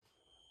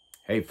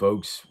Hey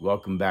folks,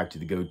 welcome back to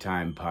the Go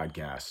Time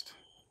podcast.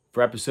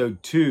 For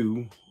episode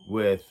 2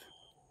 with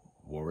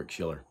Warwick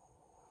Schiller.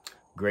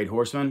 Great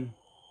horseman,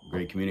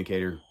 great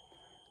communicator,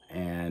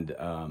 and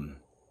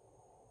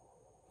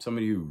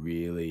somebody who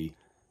really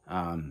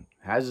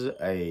has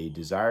a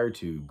desire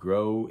to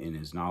grow in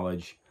his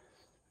knowledge,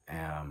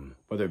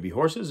 whether it be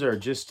horses or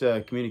just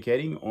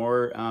communicating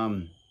or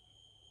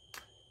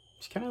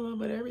just kind of a little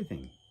bit of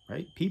everything,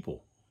 right?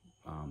 People.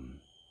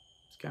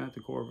 It's kind of at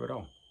the core of it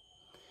all.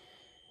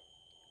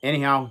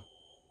 Anyhow,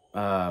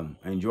 I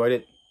enjoyed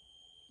it.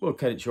 We'll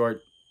cut it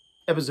short.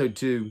 Episode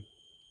 2,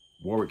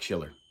 Warwick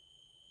Schiller.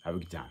 Have a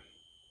good time.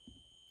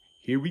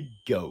 Here we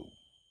go.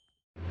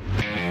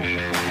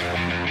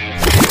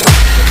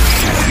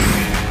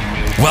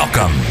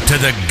 Welcome to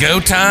the Go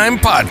Time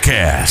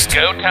Podcast.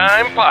 Go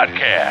Time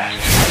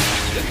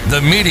Podcast.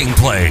 The meeting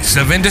place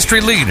of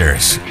industry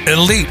leaders,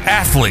 elite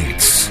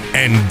athletes,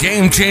 and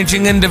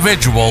game-changing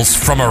individuals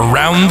from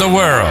around the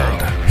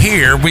world.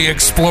 Here we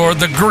explore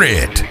the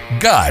grit,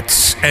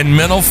 guts, and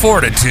mental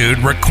fortitude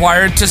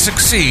required to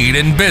succeed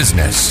in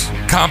business,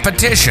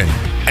 competition,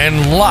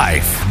 and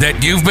life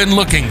that you've been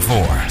looking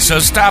for. So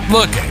stop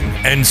looking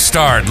and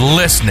start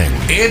listening.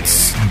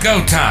 It's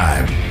Go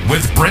Time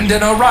with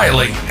Brendan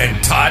O'Reilly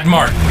and Todd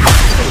Martin.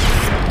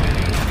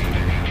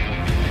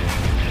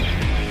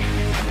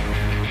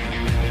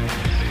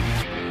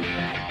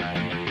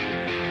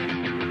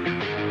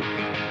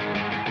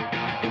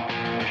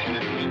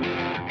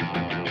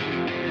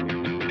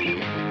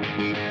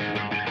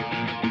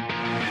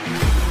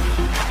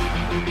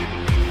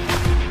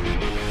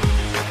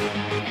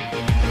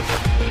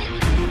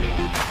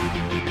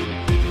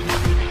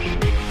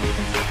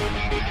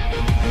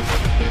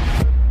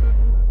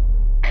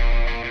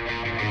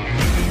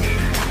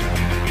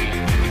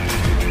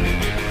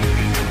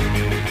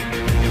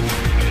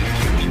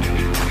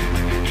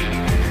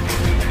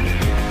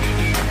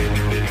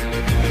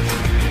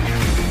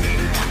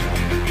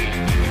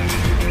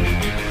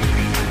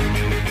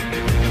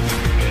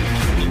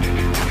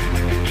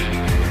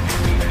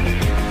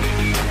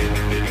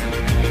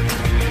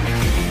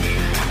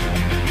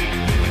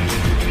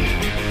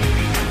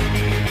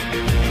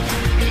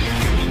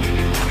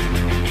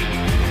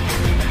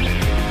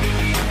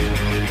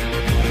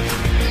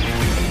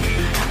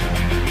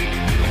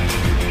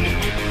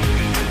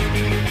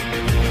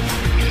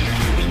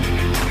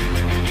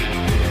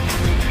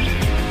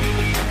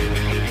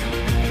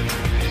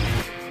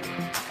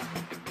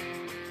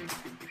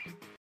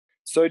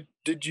 So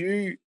did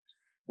you,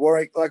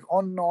 Warwick, like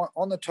on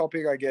the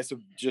topic, I guess,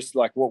 of just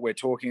like what we're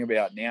talking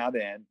about now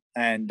then,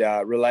 and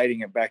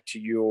relating it back to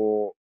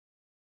your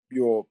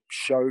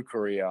show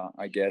career,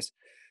 I guess,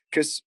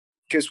 because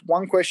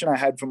one question I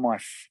had from my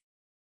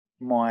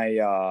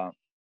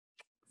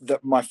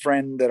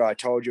friend that I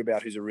told you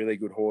about, who's a really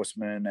good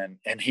horseman,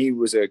 and he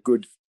was a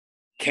good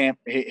camp.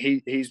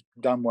 He's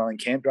done well in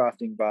camp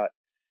drafting, but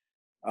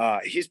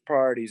his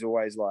priority is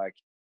always like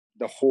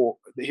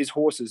his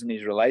horses and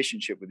his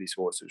relationship with his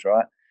horses,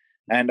 right?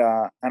 And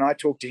I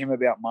talked to him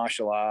about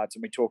martial arts,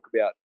 and we talk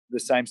about the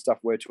same stuff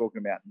we're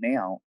talking about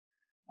now.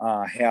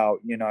 How,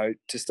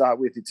 to start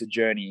with, it's a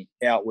journey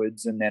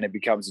outwards, and then it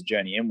becomes a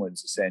journey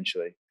inwards,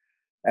 essentially.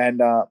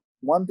 And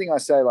one thing I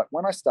say, like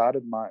when I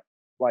started my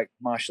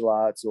martial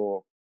arts,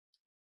 or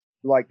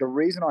like the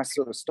reason I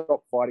sort of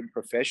stopped fighting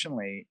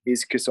professionally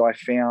is because I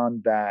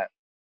found that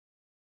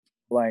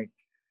like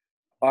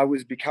I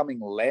was becoming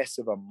less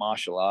of a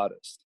martial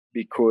artist,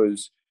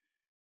 because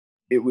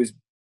it was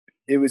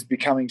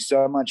becoming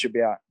so much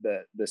about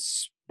the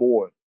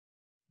sport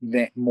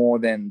that more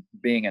than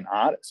being an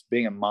artist,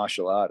 being a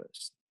martial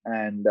artist.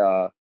 And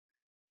so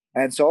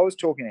I was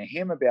talking to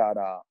him about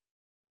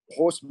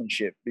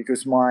horsemanship,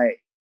 because my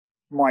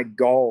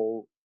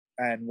goal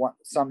and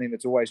something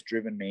that's always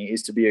driven me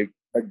is to be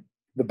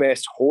the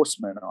best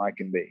horseman I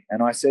can be.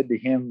 And I said to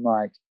him,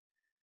 like,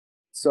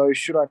 so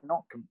should I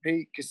not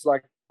compete? Because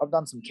like I've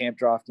done some camp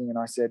drafting, and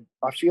I said,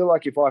 I feel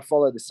like if I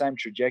follow the same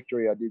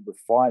trajectory I did with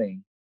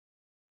fighting,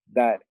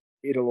 that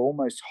it'll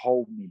almost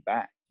hold me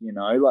back,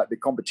 like the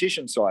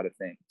competition side of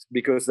things,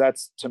 because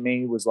that's, to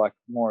me, was like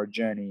more a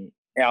journey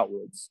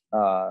outwards.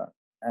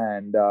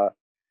 And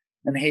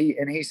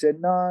he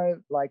said, no,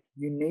 like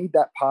you need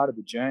that part of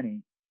the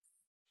journey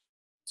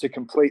to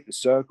complete the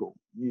circle.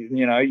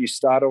 You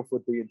start off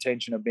with the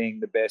intention of being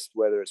the best,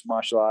 whether it's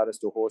martial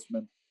artist or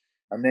horseman,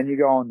 and then you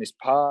go on this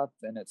path,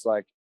 and it's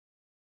like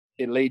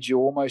it leads you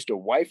almost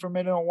away from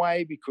it in a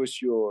way, because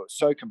you're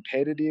so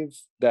competitive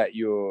that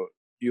you're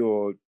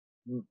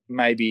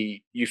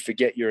maybe you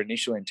forget your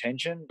initial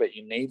intention, but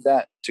you need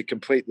that to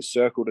complete the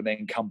circle to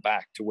then come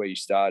back to where you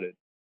started.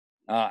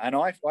 And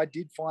I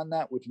did find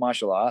that with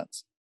martial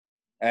arts,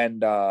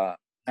 and I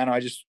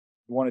just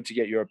wanted to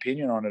get your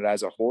opinion on it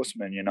as a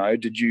horseman.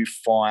 Did you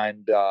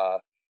find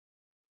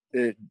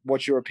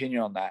what's your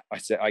opinion on that?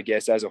 I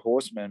guess as a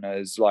horseman,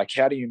 as like,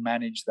 how do you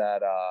manage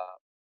that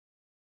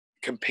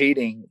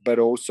competing, but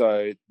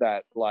also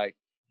that like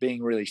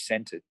being really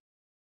centered?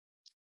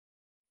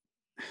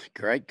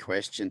 Great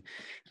question.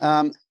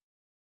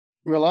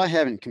 Well, I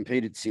haven't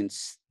competed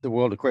since the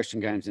World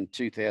Equestrian Games in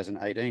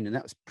 2018, and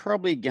that was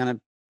probably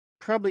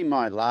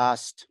my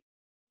last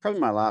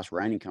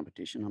reining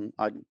competition.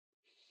 I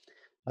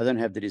don't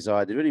have the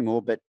desire to do it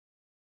anymore, but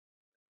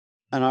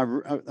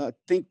I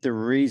think the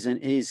reason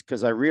is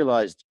because I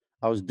realized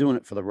I was doing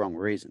it for the wrong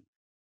reason.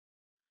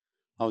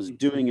 I was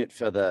doing it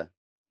for the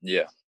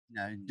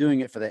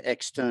doing it for the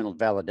external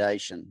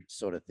validation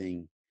sort of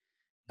thing.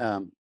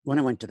 When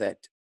I went to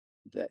that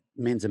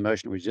men's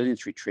emotional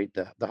resilience retreat,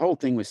 the whole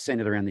thing was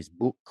centered around this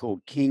book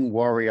called King,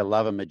 Warrior,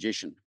 Lover,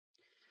 Magician.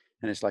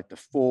 And it's like the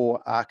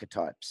 4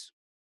 archetypes.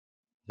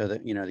 So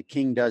that, the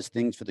king does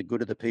things for the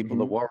good of the people.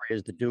 The warrior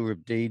is the doer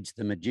of deeds.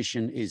 The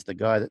magician is the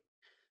guy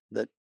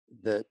that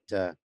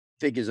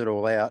figures it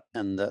all out.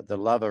 And the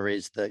lover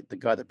is the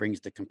guy that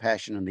brings the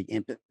compassion and the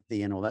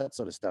empathy and all that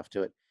sort of stuff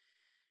to it.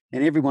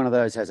 And every one of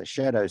those has a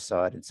shadow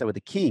side. And so with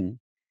the king,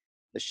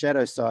 the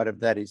shadow side of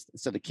that is,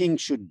 so the king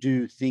should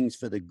do things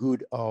for the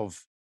good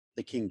of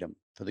the kingdom,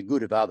 for the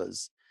good of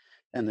others.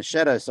 And the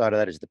shadow side of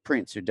that is the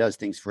prince, who does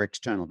things for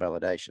external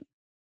validation.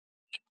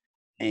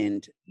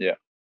 And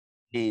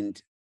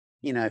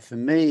for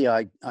me,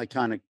 I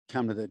kind of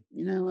come to what,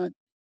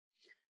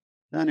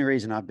 the only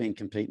reason I've been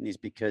competing is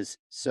because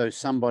so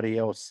somebody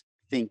else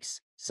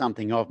thinks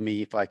something of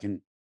me if I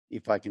can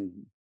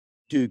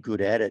do good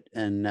at it.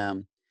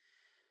 And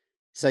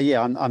so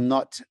yeah, I'm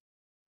not,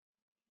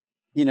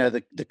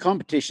 the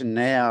competition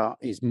now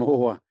is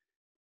more,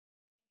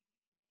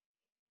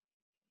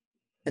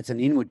 it's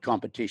an inward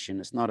competition.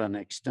 It's not an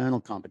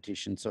external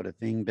competition sort of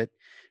thing. But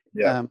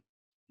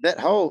that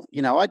whole,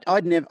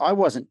 I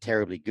wasn't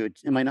terribly good.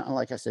 I mean,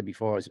 like I said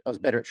before, I was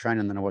better at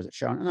training than I was at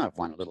showing. And I've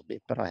won a little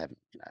bit, but I haven't,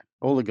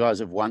 all the guys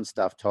have won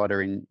stuff. Todd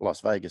are in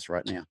Las Vegas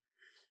right now.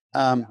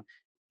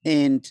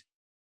 And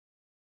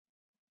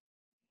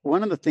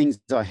one of the things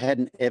I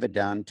hadn't ever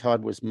done,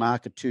 Todd, was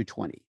mark a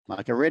 220.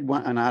 Like I read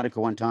an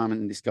article one time,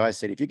 and this guy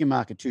said, if you can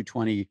mark a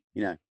 220,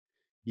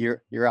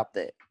 you're up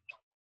there.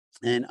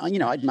 And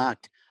I'd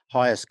marked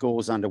higher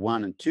scores under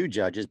 1 and 2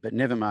 judges, but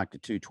never marked a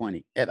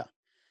 220 ever.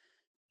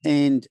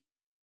 And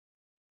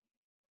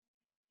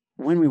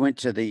when we went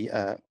to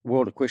the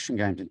World Equestrian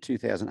Games in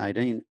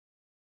 2018,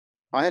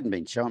 I hadn't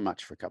been showing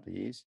much for a couple of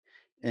years,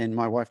 and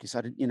my wife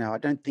decided, I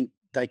don't think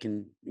they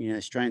can,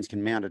 Australians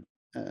can mount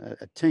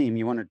a team.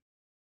 You want to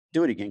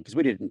do it again, because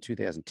we did it in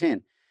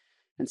 2010.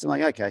 And so I'm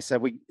like, okay, so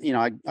we,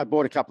 I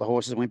bought a couple of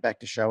horses, went back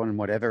to showing and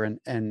whatever,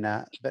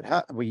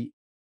 but we've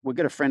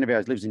got a friend of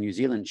ours lives in New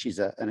Zealand. She's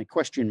an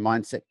equestrian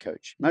mindset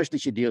coach. Mostly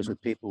she deals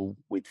with people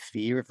with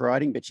fear of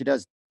riding, but she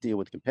does deal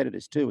with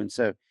competitors too. And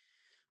so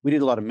we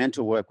did a lot of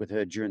mental work with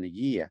her during the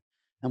year.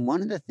 And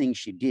one of the things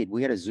she did,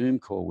 we had a Zoom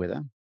call with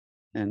her,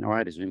 and I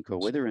had a Zoom call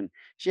with her, and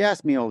she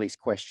asked me all these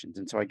questions.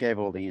 And so I gave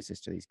all the answers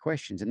to these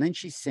questions. And then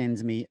she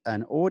sends me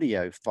an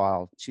audio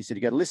file. She said,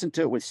 you got to listen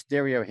to it with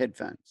stereo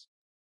headphones.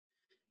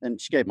 And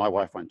she gave my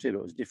wife one too, but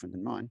it was different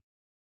than mine.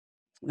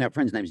 Now, her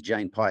friend's name is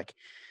Jane Pike.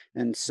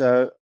 And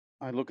so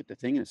I look at the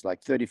thing and it's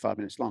like 35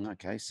 minutes long.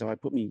 Okay, so I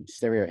put me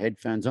stereo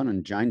headphones on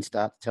and Jane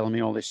starts telling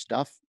me all this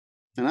stuff.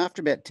 And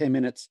after about 10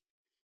 minutes,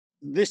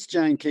 this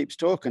Jane keeps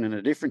talking and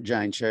a different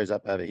Jane shows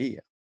up over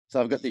here.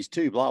 So I've got these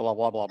 2 blah, blah,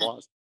 blah, blah,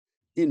 blahs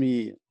in my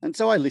ear. And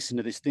so I listen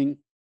to this thing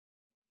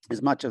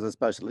as much as I'm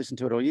supposed to listen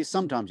to it all year.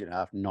 Sometimes you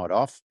have to nod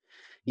off.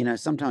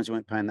 Sometimes you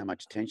weren't paying that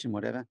much attention,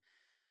 whatever.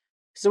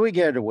 So we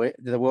go to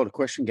the World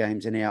Equestrian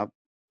Games, and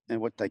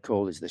what they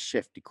call is the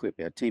chef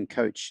d'equipe, our team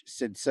coach,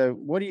 said, so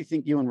what do you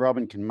think you and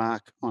Robin can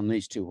mark on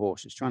these 2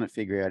 horses? Trying to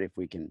figure out if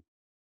we can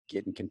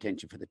get in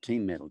contention for the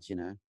team medals,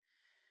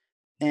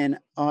 And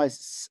I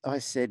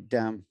said,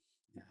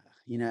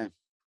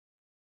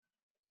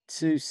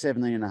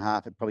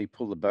 217.5 would probably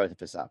pull the both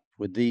of us up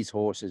with these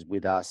horses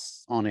with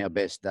us on our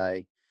best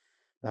day,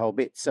 the whole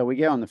bit. So we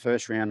go on the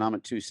first round. I'm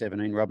at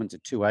 217, Robin's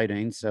at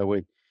 218. So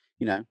we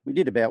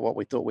did about what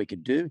we thought we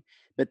could do.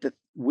 But the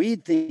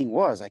weird thing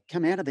was, I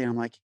come out of there, I'm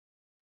like,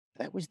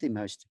 that was the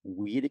most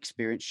weird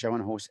experience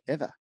showing a horse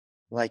ever.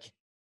 Like,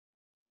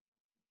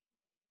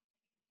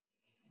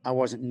 I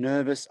wasn't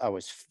nervous. I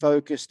was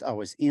focused. I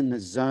was in the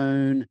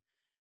zone.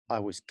 I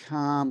was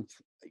calm.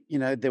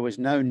 There was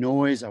no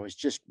noise. I was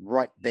just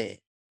right there.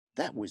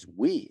 That was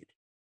weird.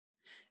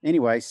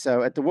 Anyway,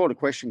 so at the World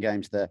Equestrian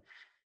Games, the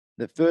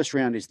first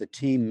round is the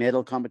team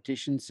medal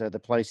competition. So the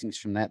placings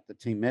from that, the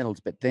team medals.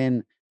 But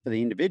then for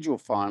the individual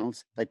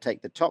finals, they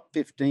take the top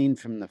 15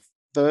 from the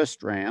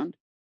first round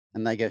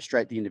and they go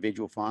straight to the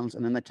individual finals.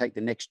 And then they take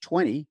the next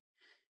 20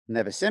 and they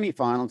have a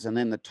semifinals. And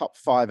then the top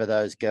 5 of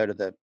those go to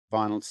the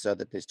finals, so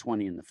that there's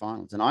 20 in the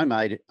finals. And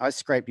I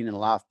scraped in the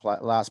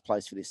last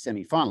place for this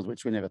semifinals,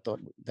 which we never thought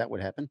that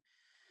would happen.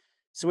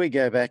 So we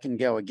go back and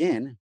go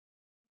again.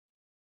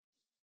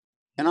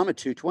 And I'm at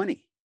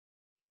 220.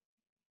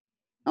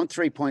 I'm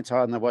 3 points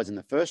higher than I was in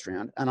the first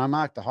round. And I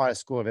marked the highest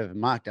score I've ever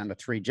marked under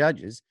 3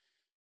 judges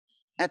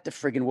at the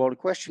friggin' World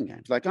Equestrian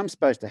Games. Like, I'm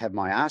supposed to have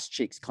my ass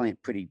cheeks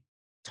clamped pretty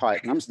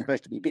tight, and I'm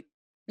supposed to be a bit,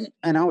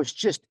 and I was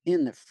just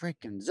in the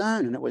freaking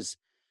zone. And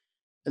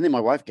then my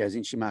wife goes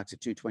in, she marks a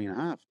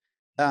 220.5.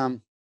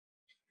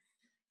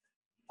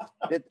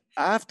 But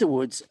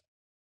afterwards,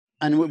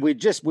 And we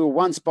were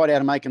one spot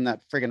out of making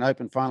that friggin'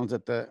 open finals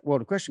at the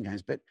World Equestrian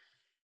Games. But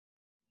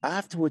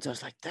afterwards, I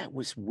was like, that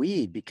was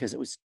weird, because it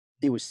was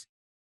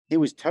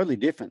totally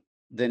different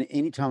than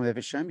any time I've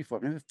ever shown before.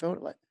 I've never felt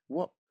it like,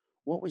 what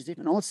was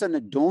different? All of a sudden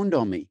it dawned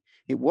on me.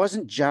 It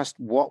wasn't just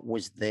what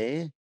was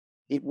there,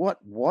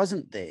 what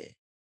wasn't there.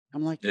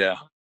 I'm like, Yeah.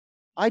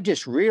 I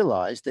just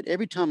realized that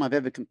every time I've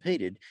ever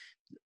competed,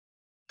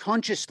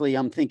 consciously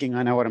I'm thinking,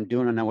 I know what I'm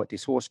doing. I know what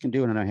this horse can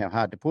do. And I know how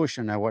hard to push.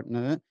 I know what,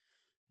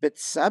 but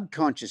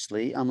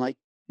subconsciously I'm like,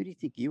 who do you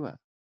think you are?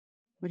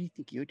 What do you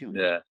think you're doing?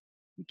 Yeah.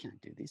 You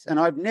can't do this. And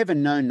I've never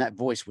known that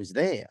voice was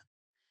there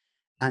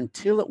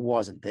until it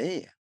wasn't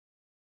there.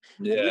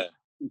 Yeah.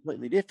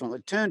 Completely different.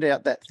 It turned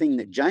out that thing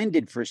that Jane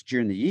did for us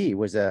during the year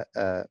was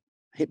a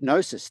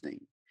hypnosis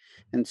thing.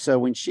 And so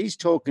when she's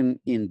talking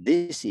in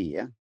this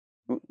ear,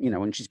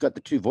 when she's got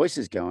the two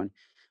voices going,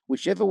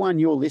 whichever one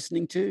you're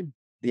listening to,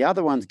 the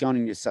other one's going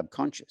in your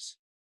subconscious.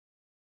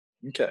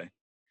 Okay.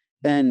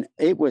 And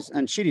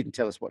she didn't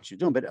tell us what she was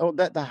doing, but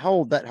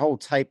that whole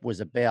tape was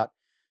about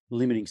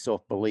limiting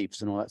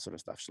self-beliefs and all that sort of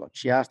stuff.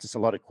 She asked us a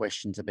lot of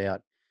questions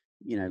about,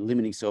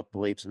 limiting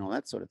self-beliefs and all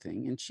that sort of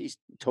thing. And she's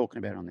talking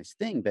about on this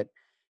thing,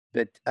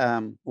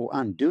 or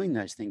undoing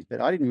those things. But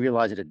I didn't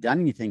realize it had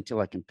done anything till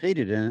I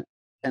competed.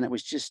 And it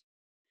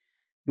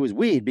was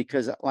weird,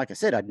 because, like I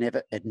said,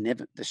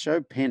 the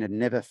show pen had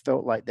never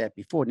felt like that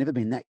before. It'd never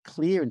been that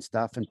clear and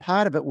stuff. And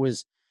part of it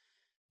was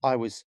I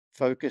was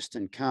focused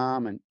and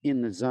calm and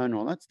in the zone,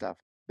 all that stuff.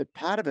 But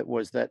part of it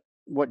was that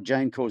what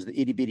Jane calls the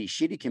itty bitty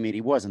shitty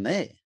committee wasn't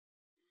there.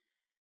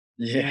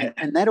 Yeah.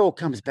 And that all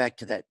comes back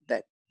to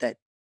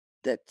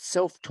that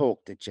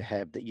self-talk that you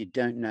have that you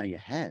don't know you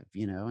have,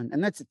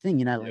 and that's the thing,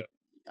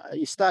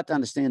 you start to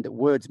understand that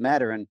words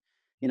matter. And,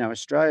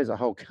 Australia's a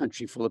whole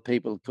country full of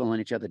people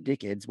calling each other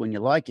dickheads when you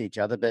like each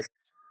other. But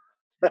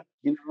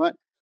you know what?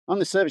 On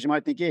the surface, you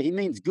might think, yeah, he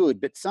means good,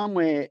 but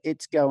somewhere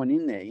it's going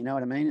in there. You know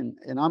what I mean?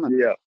 And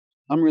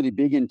I'm really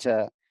big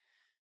into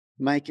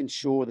making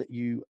sure that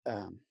you,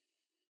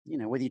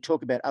 whether you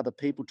talk about other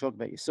people, talk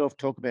about yourself,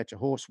 talk about your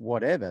horse,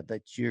 whatever,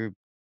 that you're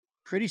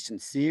pretty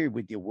sincere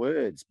with your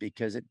words,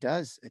 because it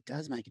does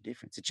make a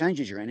difference. It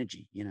changes your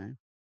energy,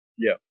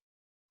 Yeah.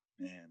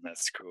 Man,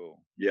 that's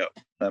cool. Yep.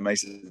 That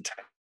makes a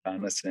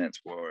ton of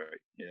sense, Warwick.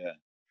 Yeah.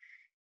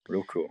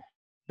 Real cool.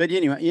 But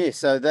anyway, yeah,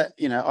 so that,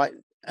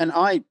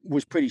 I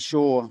was pretty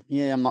sure,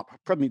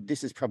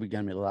 this is probably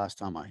going to be the last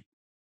time I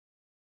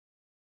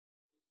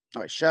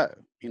show,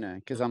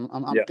 because I'm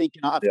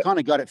thinking I've kind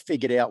of got it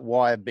figured out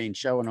why I've been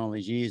showing all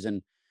these years,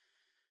 and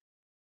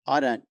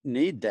I don't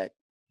need that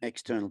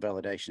external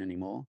validation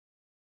anymore.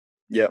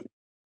 Yep.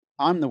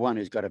 I'm the one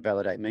who's got to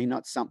validate me,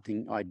 not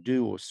something I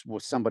do or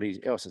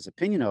somebody else's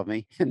opinion of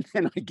me. And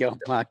then I go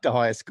and mark the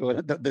highest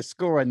score, the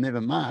score I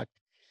never marked.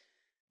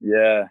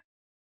 Yeah.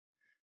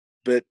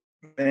 But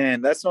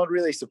man, that's not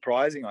really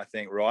surprising, I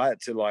think, right?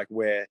 To like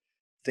where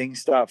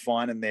things start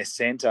finding their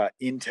center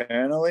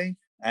internally,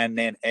 and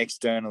then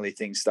externally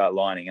things start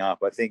lining up.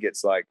 I think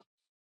it's like,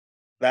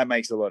 that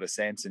makes a lot of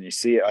sense. And you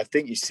see it, I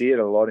think you see it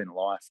a lot in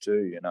life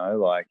too,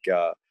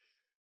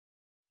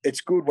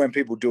 it's good when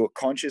people do it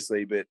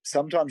consciously, but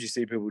sometimes you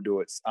see people do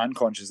it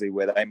unconsciously,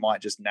 where they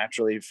might just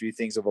naturally, a few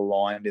things have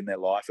aligned in their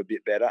life a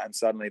bit better, and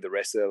suddenly the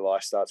rest of their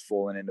life starts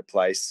falling into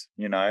place,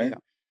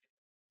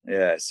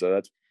 Yeah. So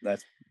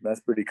that's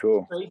pretty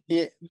cool.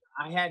 Yeah.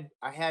 I had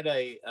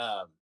a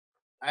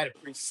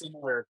pretty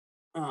similar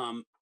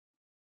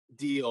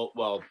deal.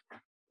 Well,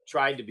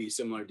 tried to be a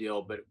similar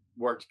deal, but it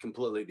worked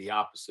completely the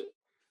opposite.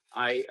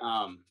 I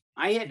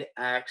had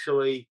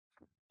actually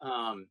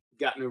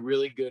gotten a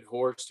really good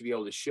horse to be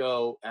able to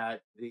show at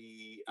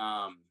the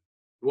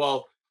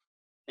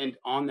and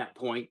on that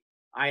point,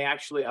 I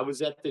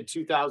was at the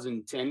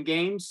 2010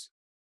 games.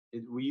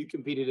 You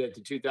competed at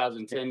the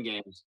 2010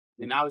 games,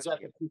 and I was at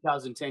the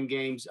 2010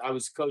 games. I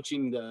was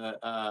coaching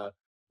and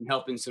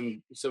helping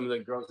some of the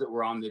girls that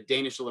were on the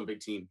Danish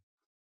Olympic team,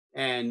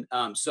 and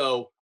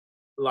so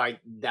like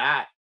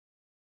that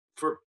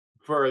for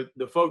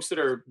the folks that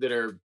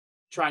are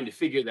trying to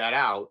figure that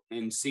out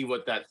and see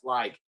what that's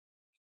like.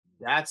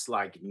 That's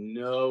like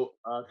no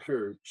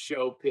other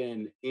show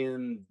pen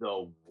in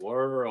the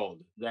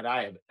world that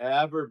I have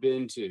ever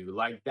been to.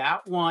 Like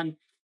that one,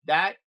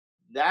 that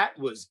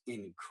was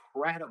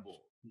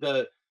incredible.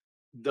 The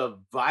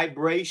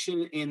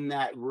vibration in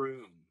that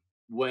room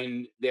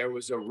when there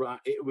was a run,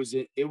 it was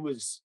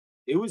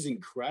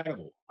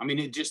incredible. I mean,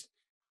 it just,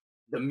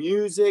 the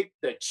music,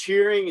 the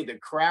cheering, and the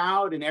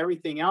crowd, and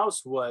everything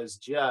else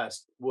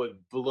would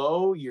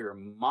blow your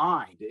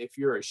mind if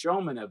you're a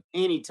showman of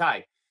any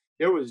type.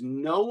 There was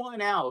no one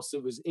else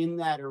that was in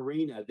that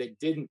arena that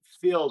didn't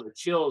feel the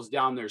chills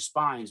down their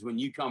spines when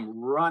you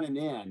come running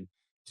in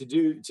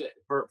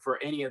for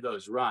any of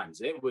those runs.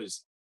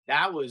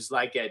 That was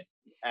like at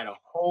a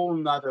whole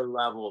nother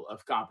level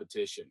of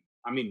competition.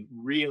 I mean,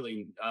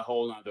 really a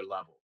whole nother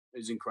level. It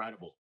was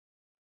incredible.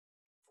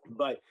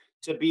 But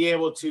to be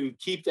able to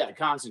keep that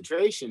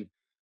concentration,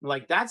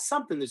 like that's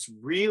something that's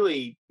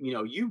really,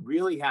 you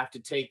really have to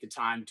take the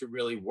time to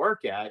really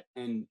work at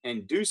and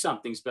do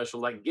something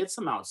special, like get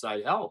some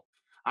outside help.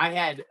 I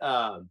had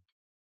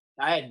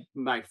I had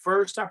my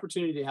first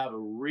opportunity to have a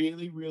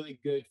really, really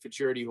good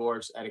futurity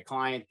horse at a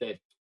client that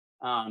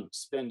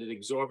spent an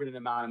exorbitant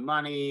amount of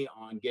money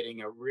on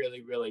getting a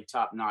really, really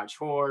top notch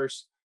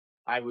horse.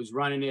 I was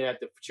running it at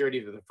the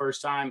futurity for the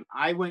first time.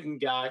 I went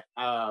and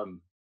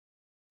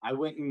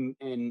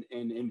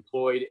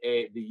employed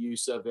the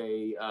use of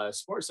a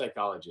sports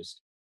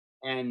psychologist.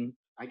 And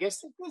I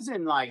guess it was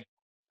in like,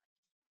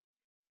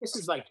 this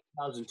is like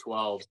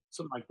 2012,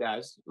 something like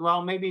that.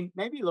 Well, maybe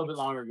a little bit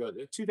longer ago,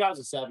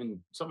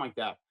 2007, something like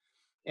that.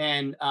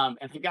 And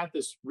he got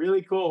this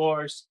really cool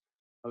horse.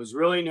 I was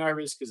really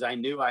nervous because I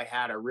knew I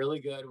had a really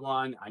good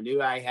one. I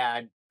knew I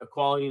had a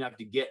quality enough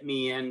to get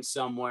me in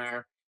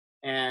somewhere.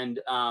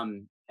 And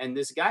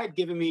this guy had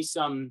given me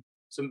some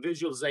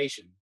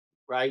visualization,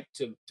 right,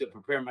 to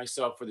prepare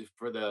myself for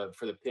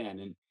the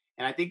pin.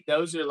 And I think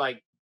those are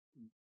like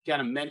kind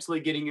of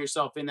mentally getting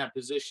yourself in that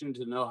position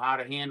to know how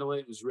to handle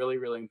it was really,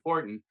 really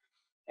important.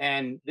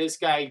 And this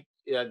guy,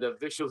 the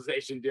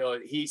visualization deal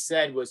he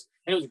said was,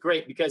 and it was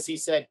great because he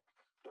said,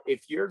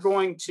 if you're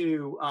going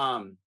to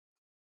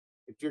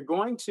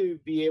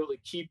be able to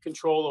keep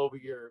control over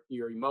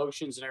your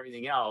emotions and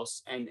everything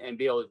else, and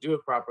be able to do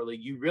it properly,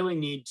 you really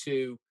need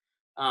to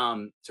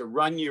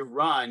run your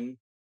run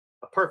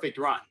a perfect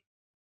run,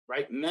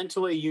 right?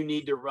 Mentally, you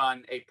need to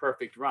run a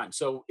perfect run.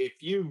 So if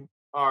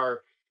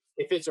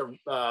it's you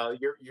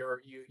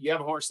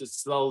have a horse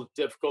that's slow,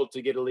 difficult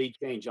to get a lead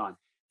change on.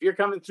 If you're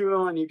coming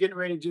through and you're getting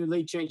ready to do a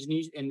lead change,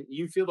 and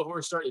you feel the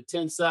horse starting to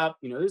tense up,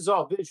 this is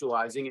all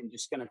visualizing and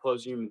just kind of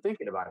closing you and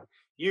thinking about it.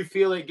 You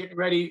feel it getting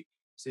ready,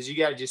 says you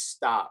got to just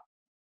stop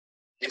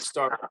and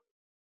start,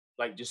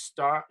 like just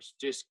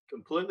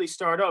completely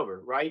start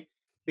over, right?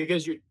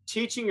 Because you're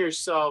teaching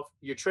yourself,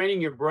 you're training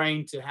your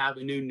brain to have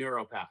a new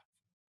neural path,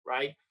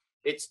 right?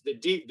 It's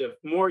the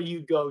more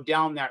you go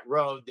down that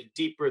road, the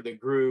deeper the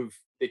groove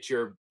that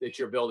you're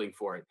building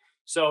for it.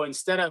 So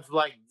instead of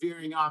like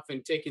veering off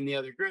and taking the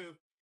other groove,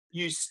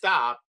 you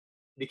stop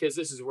because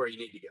this is where you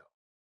need to go,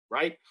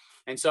 right?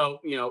 And so,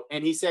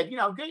 and he said,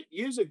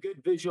 use a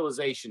good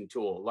visualization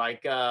tool.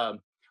 Like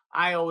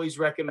I always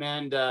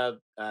recommend a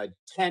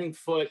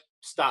 10-foot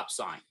stop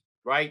sign,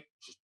 right?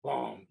 Just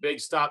boom, big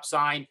stop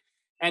sign,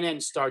 and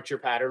then start your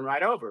pattern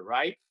right over,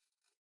 right?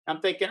 I'm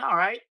thinking, all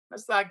right,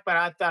 that's like, but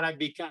I thought I'd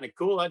be kind of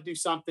cool. I'd do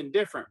something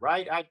different,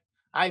 right?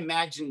 I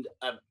imagined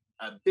a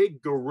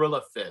big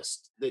gorilla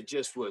fist that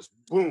just was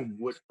boom,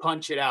 would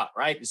punch it out,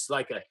 right? It's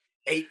like a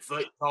 8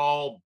 foot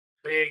tall,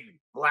 big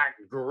black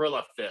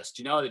gorilla fist,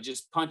 to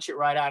just punch it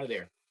right out of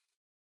there.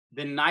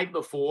 The night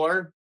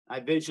before,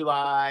 I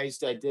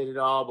visualized, I did it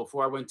all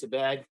before I went to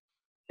bed.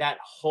 That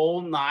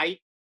whole night,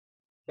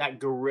 that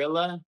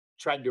gorilla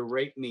tried to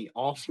rape me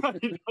all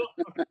night long.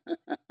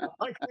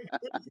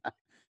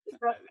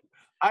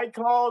 I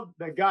called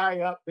the guy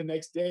up the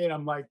next day and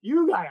I'm like,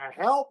 you gotta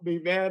help me,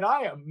 man.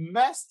 I am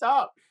messed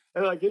up.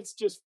 And like it's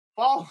just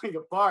falling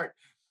apart.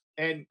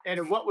 And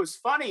what was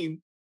funny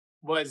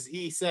was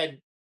he said,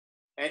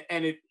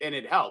 and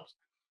it helps.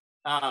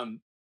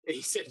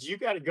 He said, you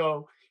gotta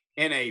go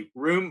in a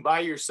room by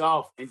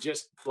yourself and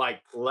just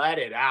like let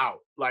it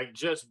out. Like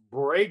just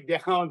break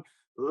down,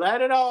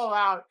 let it all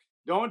out.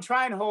 Don't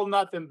try and hold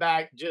nothing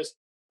back. Just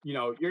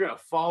you're going to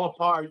fall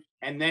apart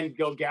and then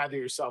go gather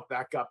yourself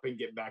back up and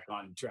get back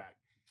on track.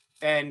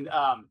 And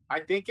I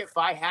think if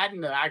I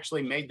hadn't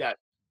actually made that,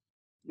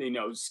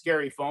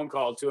 scary phone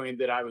call to him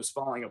that I was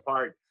falling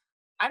apart,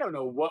 I don't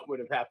know what would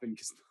have happened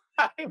because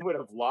I would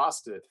have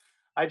lost it.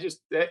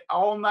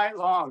 All night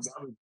long,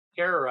 that would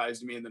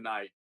terrorized me in the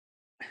night.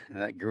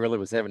 That gorilla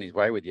was having his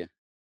way with you.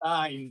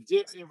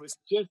 It was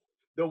just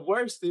the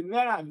worst. And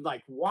then I'm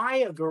like, why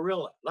a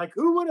gorilla? Like,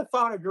 who would have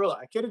thought a gorilla?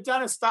 I could have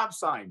done a stop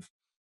sign.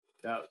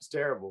 No, it's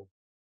terrible.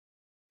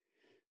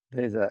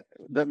 There's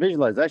the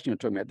visualization you're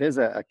talking about. There's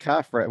a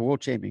calf wrap,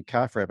 world champion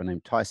calf wrapper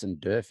named Tyson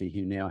Durfee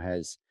who now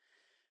has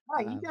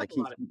He does like a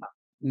he's lot of stuff.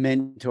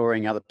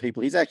 mentoring other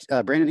people. He's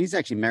actually Brandon. He's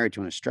actually married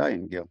to an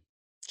Australian girl,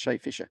 Shay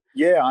Fisher.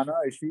 Yeah, I know.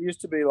 She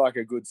used to be like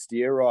a good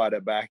steer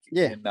rider back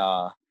Yeah.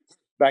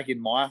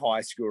 in my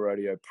high school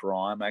rodeo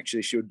prime.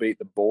 Actually, she would beat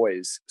the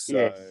boys. So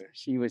Yes,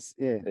 she was.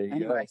 Yeah. there you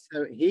Anyway,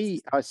 go. so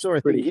I saw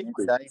a Pretty thing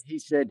handy. yesterday. He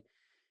said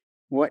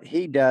what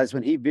he does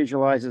when he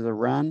visualizes a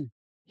run,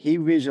 he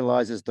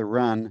visualizes the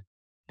run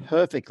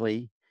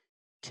perfectly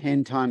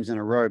 10 times in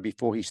a row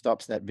before he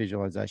stops that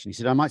visualization. He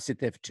said, I might sit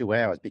there for 2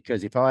 hours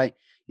because if I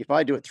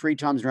do it 3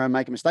 times in a row and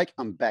make a mistake,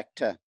 I'm back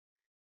to,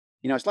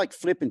 it's like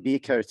flipping beer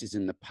coasters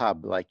in the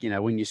pub. Like,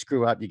 when you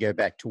screw up, you go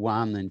back to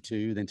 1, then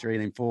 2, then 3,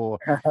 then 4,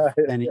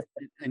 and you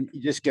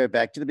just go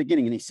back to the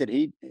beginning. And he said,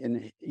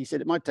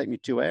 it might take me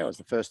 2 hours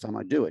the first time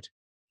I do it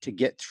to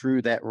get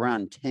through that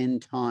run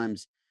 10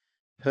 times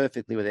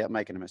perfectly without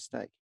making a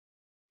mistake.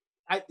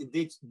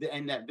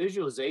 And that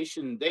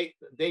visualization, they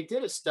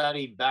did a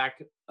study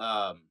back,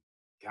 I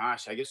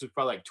guess it was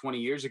probably like 20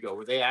 years ago,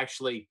 where they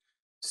actually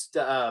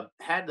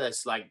had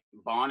this like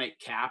bonnet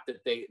cap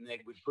that they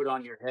would put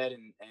on your head,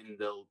 and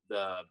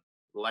the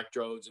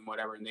electrodes and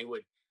whatever, and they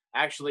would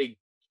actually,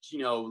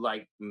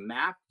 like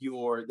map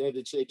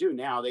they do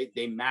now,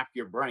 they map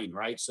your brain,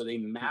 right? So they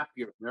map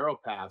your neural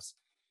paths,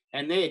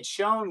 and they had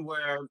shown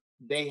where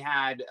they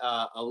had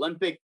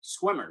Olympic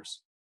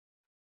swimmers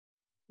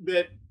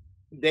that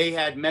they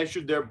had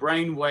measured their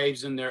brain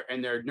waves and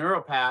their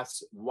neural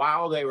paths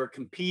while they were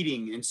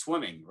competing in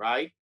swimming,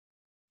 right?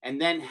 And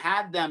then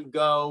had them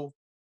go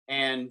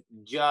and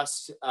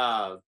just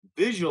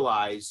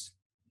visualize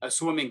a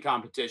swimming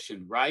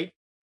competition, right?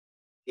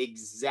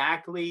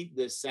 Exactly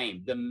the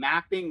same. The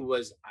mapping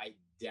was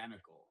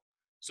identical.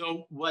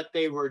 So what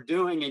they were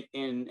doing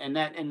and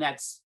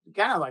that's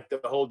kind of like the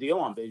whole deal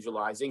on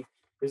visualizing,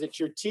 is that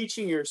you're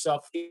teaching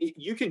yourself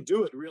you can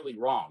do it really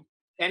wrong.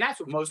 And that's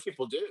what most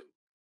people do.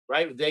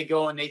 Right? They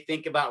go and they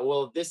think about,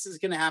 well, this is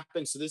going to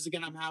happen. So this is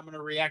going to, I'm going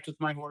to react with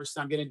my horse.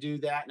 I'm going to do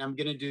that. And I'm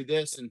going to do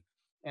this.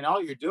 And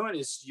all you're doing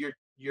is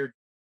you're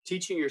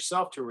teaching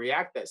yourself to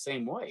react that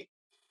same way.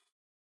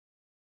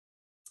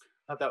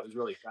 I thought that was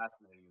really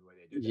fascinating the way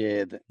they do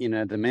that.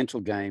 Yeah, the mental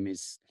game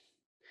is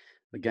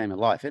the game of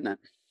life, isn't it?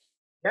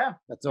 Yeah.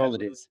 That's Yeah, all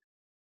it is.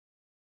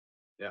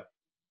 Yeah.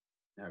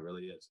 Yeah, it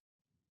really is.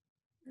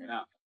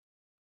 Yeah.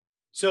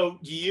 So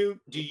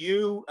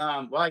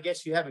well, I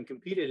guess you haven't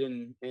competed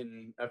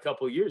in a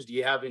couple of years. Do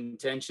you have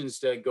intentions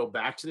to go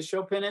back to the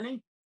show pen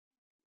any?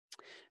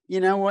 You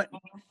know what?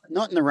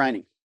 Not in the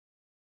Reining.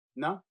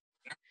 No?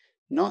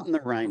 Not in the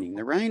Reining.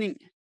 The Reining,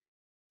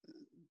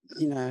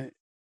 the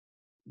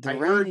I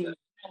heard Reining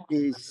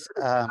is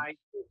I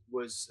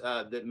was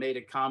that made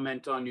a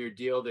comment on your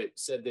deal that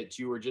said that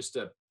you were just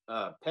a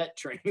pet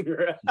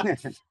trainer.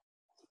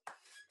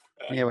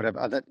 yeah,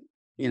 whatever.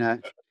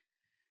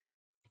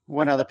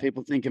 What other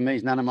people think of me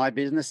is none of my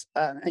business.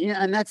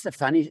 And that's the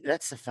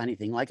funny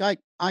thing. Like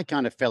I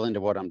kind of fell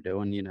into what I'm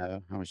doing. I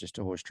was just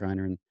a horse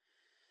trainer, and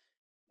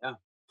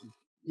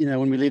Yeah.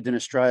 when we lived in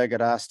Australia, I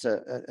got asked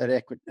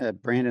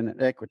Brandon at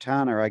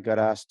Equitana, I got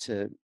asked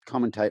to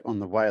commentate on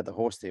the Way of the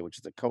Horse there, which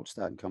is a colt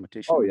starting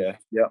competition. Oh yeah,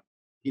 yeah.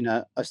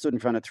 I stood in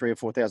front of 3,000 or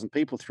 4,000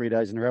 people 3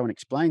 days in a row and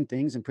explained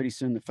things, and pretty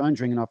soon the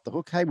phone's ringing off the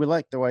hook. Hey, we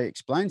like the way you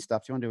explain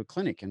stuff. Do you want to do a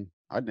clinic? And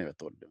I'd never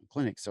thought of doing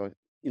clinics. So,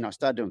 I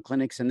started doing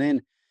clinics. And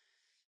then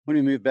when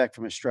we moved back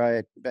from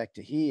Australia back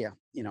to here,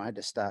 I had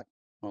to start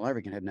all over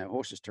again. I had no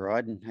horses to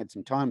ride and had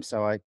some time.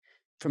 So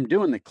from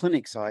doing the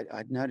clinics,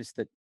 I'd noticed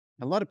that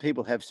a lot of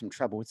people have some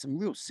trouble with some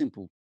real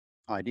simple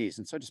ideas.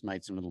 And so I just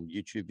made some little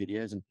YouTube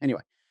videos. And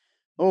anyway,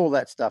 all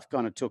that stuff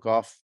kind of took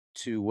off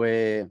to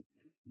where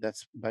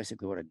that's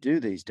basically what I do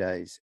these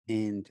days.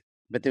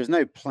 But there's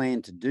no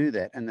plan to do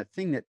that. And the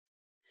thing that,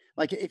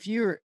 like, if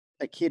you're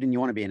a kid and you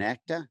want to be an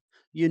actor,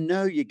 you're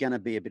going to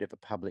be a bit of a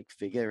public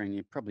figure, and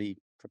you're probably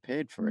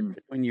prepared for it.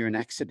 But when you're an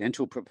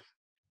accidental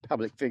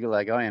public figure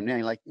like I am now,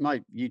 like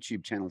my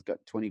YouTube channel's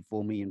got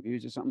 24 million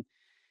views or something.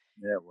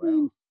 Yeah,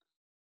 wow.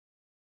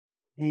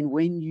 And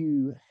when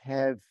you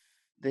have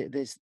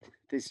there's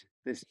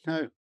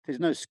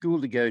no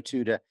school to go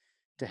to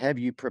have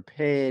you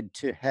prepared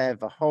to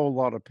have a whole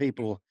lot of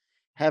people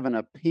have an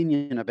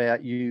opinion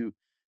about you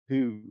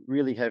who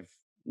really have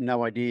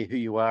no idea who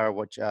you are or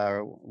what you are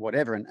or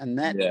whatever. And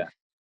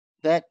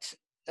that's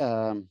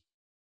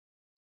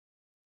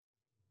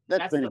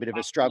been a bit of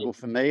a struggle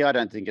for me. I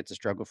don't think it's a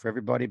struggle for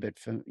everybody, but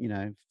for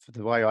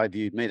the way I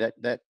viewed me,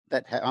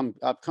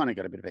 I've kind of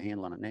got a bit of a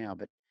handle on it now.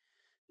 But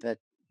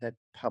that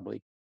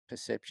public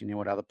perception,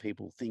 what other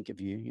people think of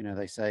you,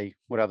 they say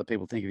what other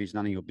people think of you is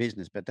none of your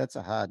business. But it's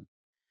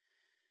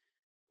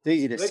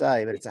easy to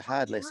say, but it's a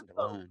hard lesson to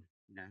learn.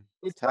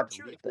 It's hard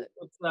to live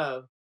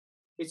that.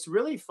 It's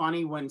really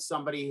funny when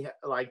somebody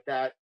like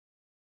that,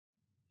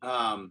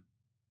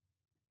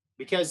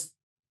 because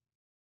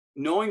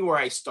knowing where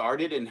I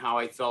started and how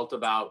I felt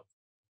about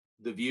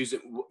the views,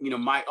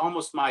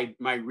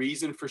 my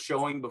reason for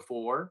showing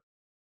before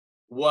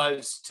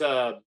was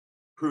to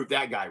prove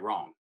that guy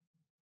wrong,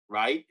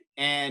 right?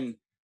 And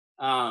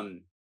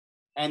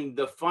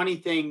the funny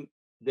thing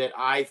that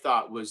I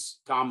thought was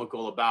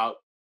comical about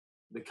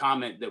the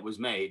comment that was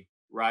made,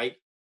 right,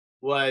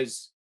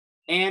 was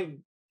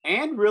and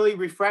really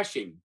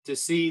refreshing to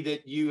see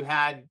that you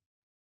had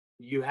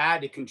to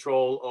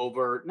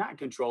not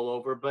control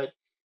over, but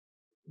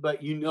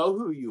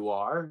who you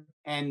are,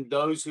 and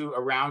those who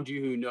around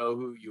you who know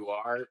who you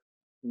are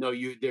know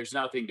you. There's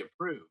nothing to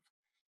prove,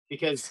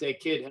 because the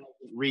kid hasn't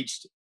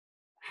reached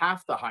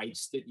half the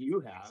heights that you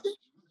have,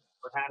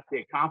 or half the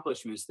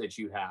accomplishments that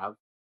you have,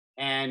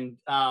 and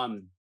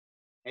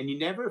you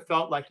never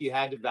felt like you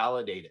had to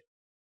validate it.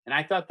 And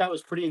I thought that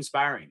was pretty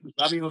inspiring.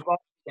 I mean, with all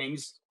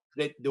things,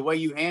 that the way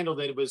you handled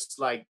it, it was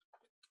like,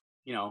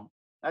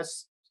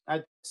 that's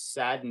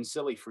sad and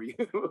silly for you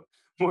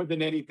more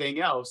than anything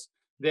else.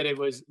 That it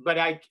was, but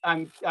I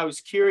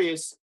was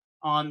curious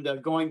on the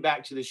going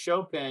back to the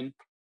show pen,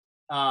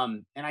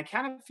 and I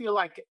kind of feel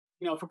like,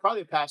 for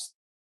probably the past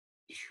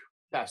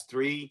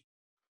 3,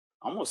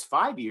 almost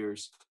 5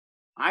 years,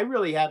 I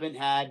really haven't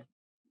had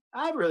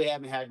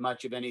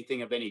much of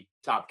anything of any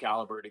top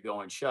caliber to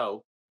go and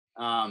show.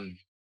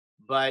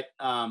 But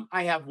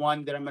I have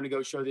one that I'm going to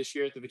go show this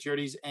year at the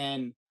Futurities,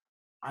 and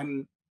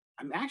I'm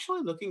I'm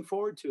actually looking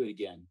forward to it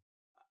again,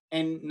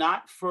 and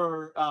not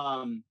for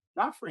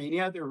any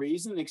other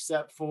reason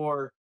except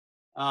for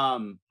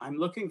I'm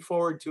looking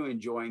forward to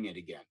enjoying it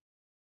again.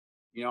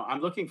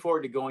 I'm looking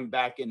forward to going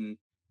back and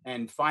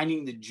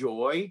finding the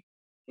joy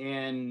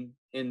in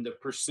the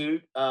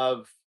pursuit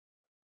of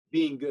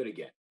being good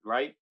again,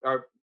 right?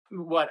 Or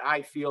what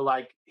I feel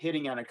like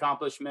hitting an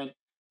accomplishment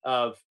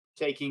of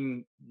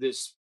taking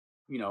this,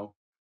 you know,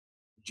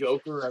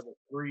 joker of a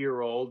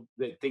 3-year-old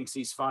that thinks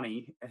he's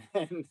funny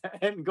and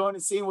going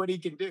and seeing what he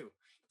can do,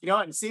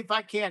 and see if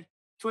I can't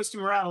twist him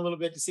around a little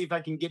bit to see if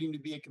I can get him to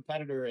be a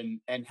competitor and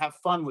have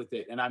fun with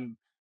it. And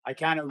I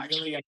kind of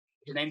really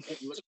can anything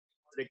look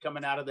forward to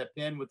coming out of that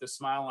pen with a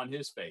smile on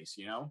his face.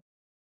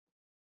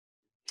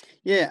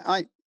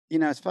 Yeah,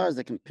 as far as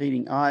the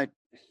competing, I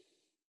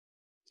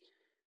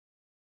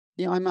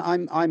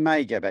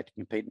may go back to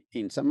compete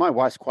in some. My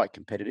wife's quite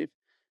competitive,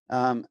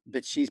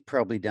 but she's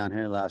probably done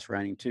her last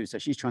reining too. So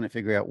she's trying to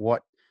figure out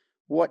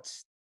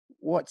what's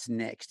what's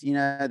next.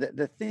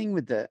 The thing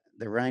with the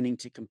reining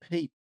to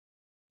compete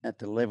at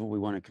the level we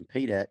want to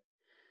compete at,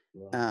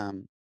 Yeah.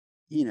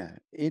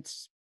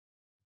 it's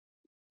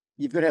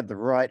you've got to have the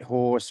right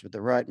horse with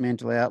the right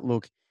mental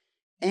outlook,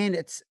 and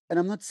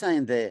I'm not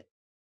saying they're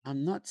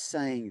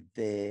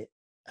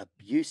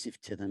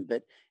abusive to them,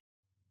 but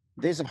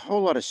there's a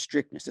whole lot of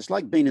strictness. It's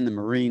like being in the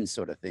Marines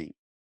sort of thing.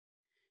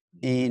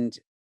 And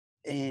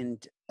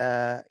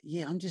yeah,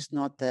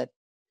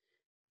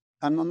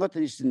 I'm not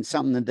interested in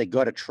something that they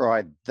got to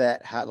try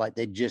that hard, like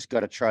they just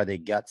got to try their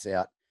guts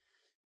out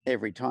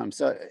every time.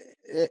 So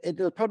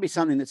it'll probably be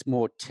something that's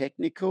more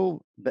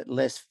technical but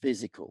less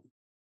physical.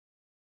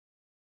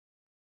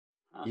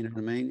 Huh. You know what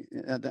I mean?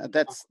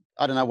 That's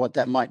I don't know what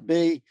that might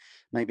be.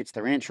 Maybe it's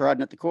the ranch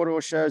riding at the quarter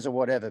horse shows or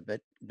whatever.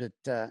 But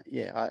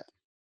yeah,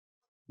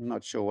 I'm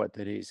not sure what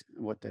that is.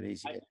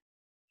 I, Yet.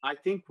 I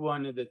think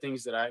one of the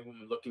things that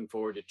I'm looking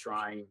forward to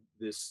trying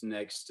this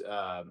next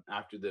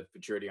after the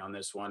futurity on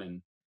this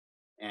one,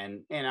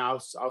 and I'll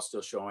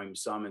still show him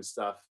some and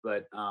stuff,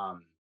 but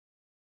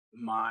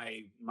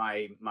my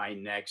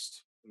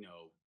next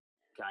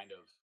kind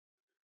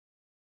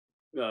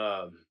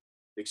of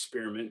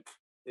experiment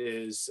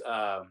is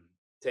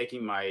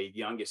taking my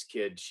youngest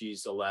kid,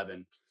 she's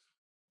 11,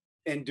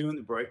 and doing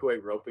the breakaway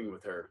roping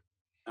with her.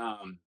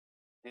 um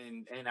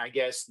and I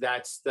guess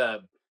that's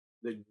the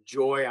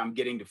joy I'm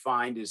getting to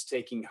find is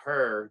taking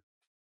her,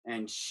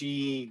 and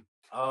she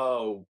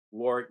oh,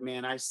 Warwick,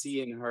 man, I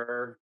see in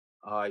her,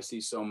 oh, I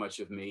see so much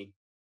of me.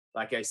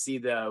 Like, I see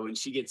the when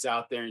she gets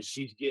out there and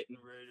she's getting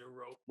ready to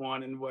rope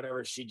one and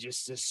whatever, she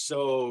just is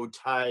so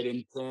tight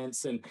and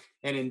tense and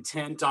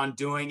intent on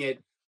doing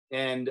it.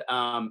 And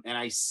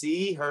I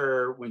see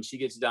her when she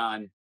gets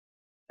done,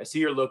 I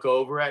see her look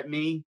over at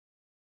me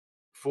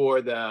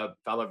for the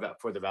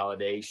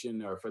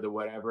validation or for the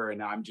whatever,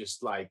 and I'm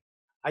just like,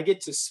 I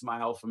get to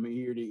smile from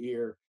ear to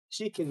ear.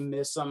 She can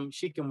miss them,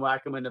 she can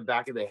whack them in the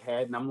back of the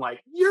head, and I'm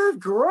like, you're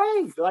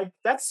great, like,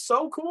 that's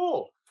so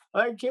cool.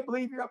 I can't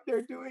believe you're up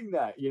there doing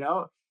that.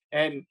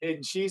 And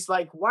she's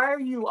like, why are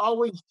you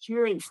always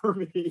cheering for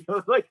me? I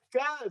was like,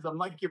 guys, I'm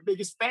like your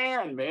biggest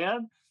fan,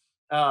 man.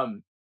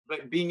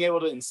 But being able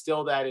to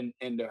instill that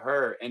into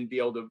her and be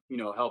able to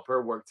help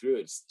her work through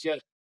it's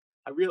just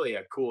a really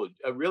a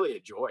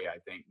joy, I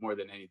think, more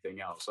than anything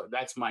else. So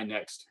that's my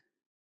next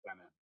kind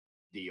of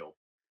deal.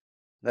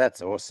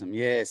 That's awesome.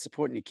 Yeah,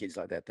 supporting your kids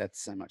like that.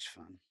 That's so much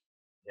fun.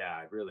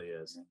 Yeah, it really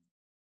is.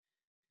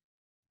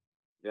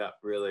 Yeah, it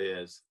really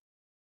is.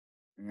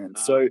 And Um,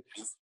 so,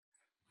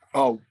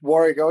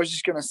 Warwick, I was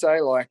just going to say,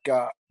 like,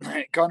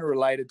 kind of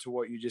related to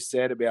what you just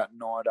said about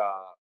not,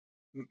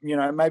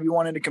 maybe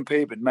wanting to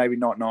compete, but maybe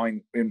not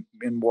knowing in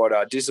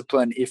what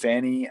discipline, if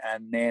any,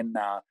 and then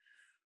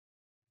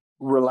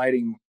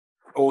relating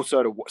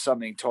also to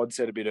something Todd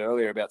said a bit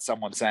earlier about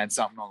someone saying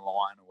something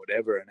online or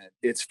whatever. And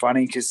it's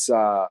funny because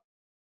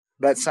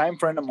that same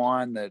friend of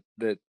mine that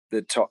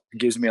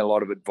gives me a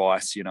lot of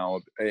advice,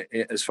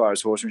 as far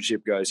as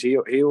horsemanship goes,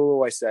 he'll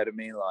always say to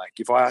me, like,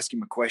 if I ask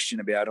him a question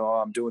about,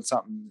 I'm doing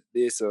something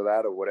this or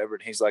that or whatever,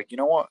 and he's like, you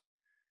know what,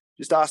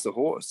 just ask the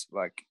horse.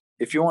 Like,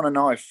 if you want to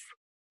know if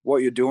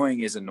what you're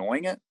doing is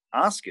annoying it,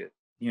 ask it,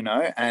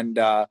 and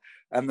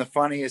the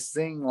funniest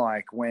thing,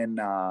 like, when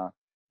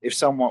if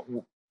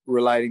someone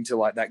relating to,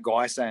 like, that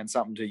guy saying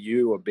something to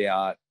you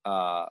about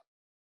how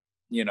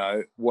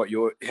you're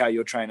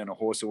training a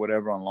horse or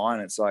whatever online,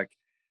 it's like,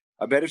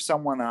 I bet if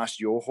someone asked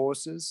your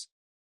horses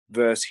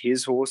versus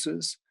his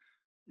horses,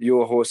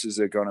 your horses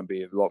are going to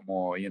be a lot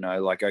more,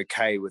 like,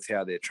 okay with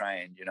how they're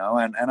trained,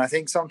 and I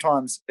think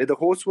sometimes the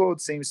horse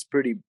world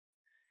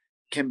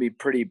can be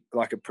pretty,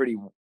 like, a pretty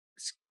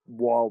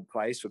wild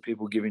place for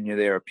people giving you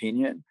their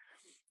opinion.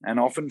 And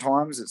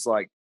oftentimes it's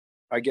like,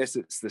 I guess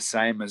it's the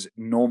same as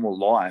normal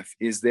life,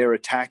 is they're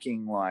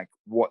attacking, like,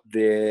 what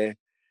they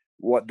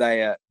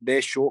are,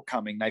 their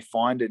shortcoming, they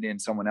find it in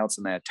someone else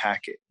and they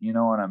attack it. You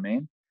know what I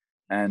mean?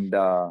 And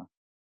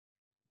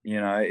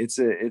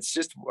it's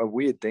just a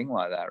weird thing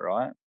like that,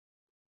 right?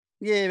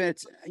 Yeah, but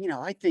it's,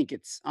 I think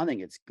it's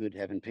good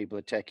having people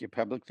attack you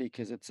publicly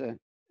because it's a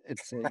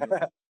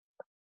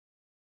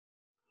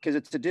because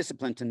it's a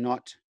discipline to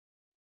not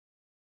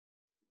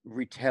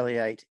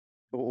retaliate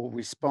or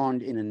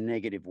respond in a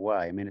negative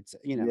way. I mean,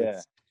 Yeah.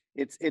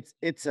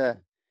 it's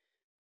a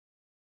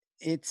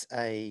it's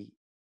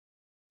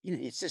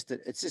just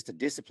a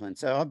discipline.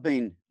 So I've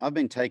been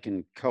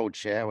taking cold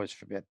showers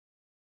for about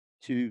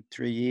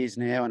 2-3 years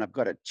now, and I've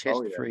got a Oh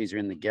chest yeah. freezer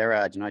in the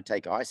garage, and I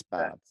take ice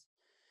Yeah. baths.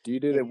 Do you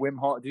do the And, Wim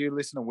Hof? Do you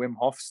listen to Wim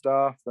Hof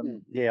stuff?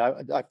 And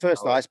yeah, I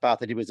first oh ice bath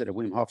I did was at a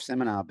Wim Hof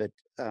seminar, so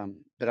I do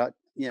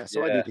yeah,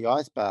 the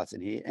ice baths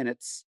in here, and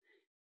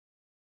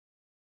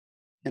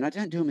I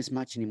don't do them as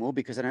much anymore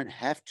because I don't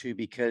have to,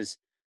 because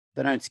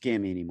they don't scare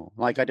me anymore.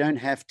 Like I don't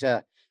have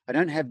that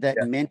yeah,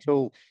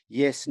 mental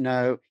yes,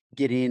 no,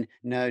 get in,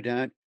 no,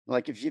 don't.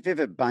 Like if you've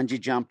ever bungee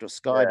jumped or yeah,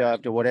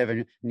 skydived or whatever,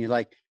 and you're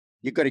like,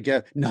 you've got to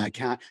go, no, I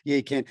can't, yeah,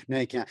 you can,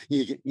 no, you can't.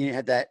 You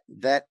had that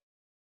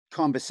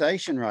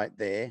conversation right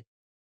there.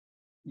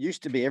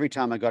 Used to be every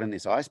time I got in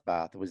this ice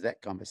bath, it was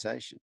that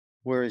conversation.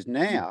 Whereas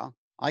now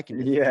I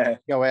can just yeah,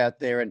 go out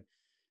there and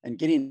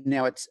get in.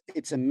 Now it's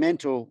a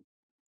mental,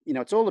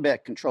 it's all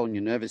about controlling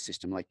your nervous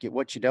system. Like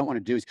what you don't want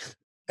to do is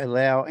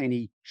allow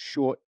any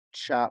short,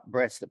 sharp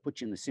breaths that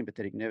put you in the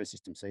sympathetic nervous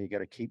system. So you got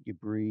to keep your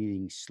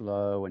breathing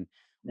slow. And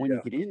when you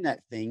yeah, get in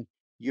that thing,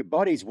 your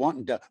body's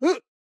wanting to,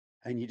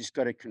 and you just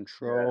got to yeah,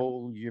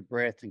 control your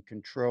breath and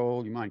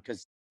control your mind,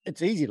 because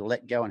it's easy to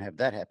let go and have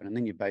that happen, and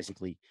then you're yeah,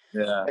 basically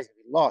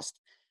lost.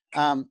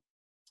 Um,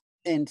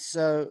 and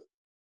so,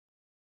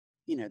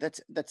 that's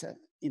a,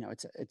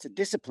 it's a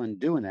discipline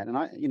doing that. And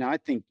I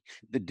think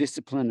the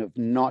discipline of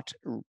not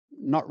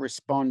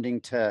responding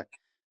to,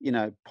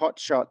 pot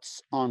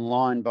shots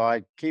online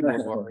by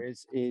keyboard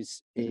warriors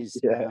is,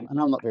 yeah, and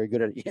I'm not very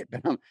good at it yet,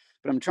 but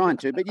I'm trying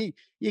to. But you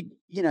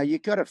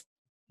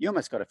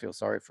almost got to feel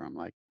sorry for them,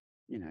 like,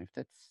 if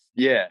that's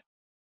yeah,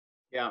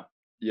 Yeah.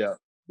 yeah,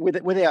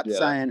 without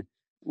yeah.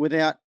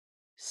 That,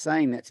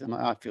 saying that to them.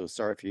 I feel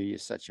sorry for you. You're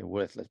such a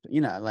worthless. But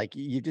like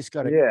you just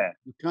got to, yeah,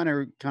 you kind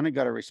of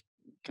got to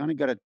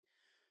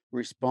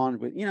respond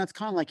with, it's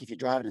kind of like if you're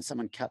driving and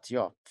someone cuts you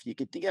off. You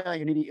could think, oh,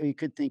 you're an idiot, or you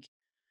could think,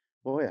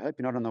 boy, I hope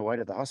you're not on the way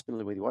to the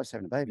hospital with your wife's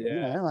having a baby.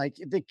 yeah, Like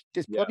there's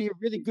yeah. probably a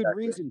really good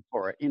Exactly. reason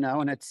for it,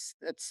 and it's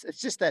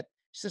just that.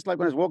 It's just like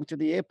when I was walking through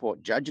the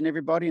airport, judging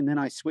everybody, and then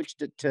I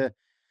switched it to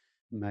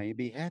may you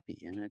be happy,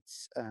 and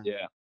it's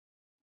Yeah,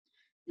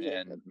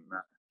 yeah, and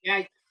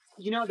Yeah.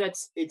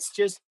 It's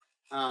just,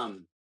 I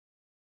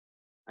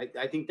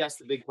think that's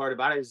the big part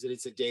about it, is that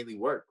it's a daily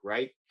work,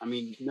 right? I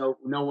mean, no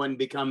one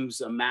becomes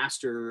a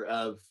master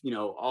of,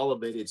 all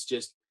of it. It's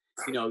just,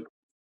 you know,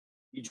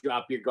 you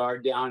drop your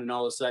guard down and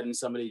all of a sudden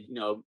somebody,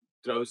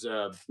 throws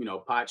a,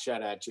 pot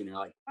shot at you and you're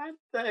like, what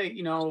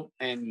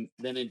and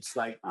then it's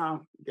like,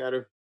 oh,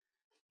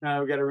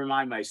 I gotta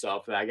remind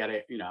myself that I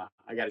gotta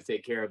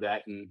take care of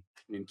that and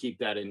keep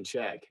that in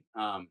check.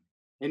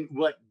 And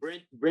what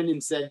Brendan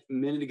said a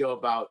minute ago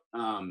about,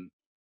 I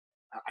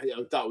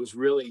thought was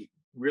really,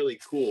 really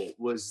cool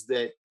was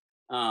that,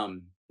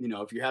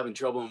 if you're having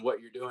trouble in what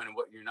you're doing and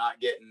what you're not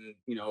getting,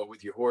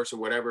 with your horse or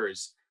whatever,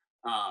 is,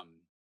 um,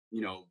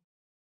 you know,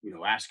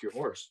 ask your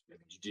horse.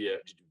 Did you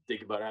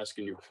think about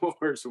asking your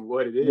horse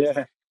what it is?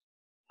 yeah,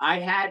 I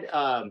had,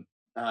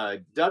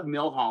 Doug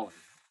Milholland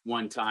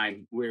one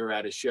time. We were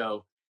at a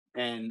show,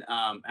 and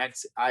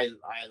I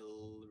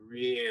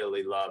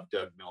really love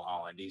Doug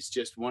Milholland. He's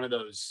just one of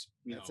those,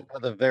 that's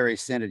another very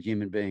centered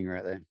human being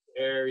right there.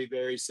 very,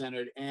 very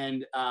centered,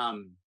 and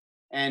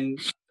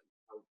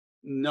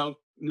no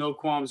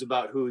qualms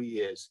about who he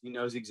is. He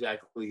knows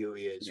exactly who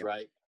he is, Yeah.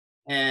 right?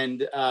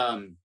 And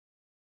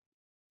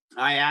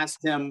I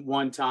asked him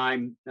one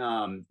time,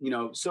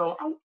 so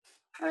I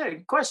had a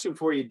question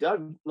for you,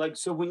 Doug. Like,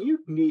 so when you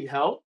need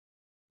help,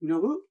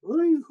 who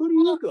do you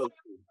go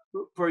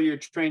to for your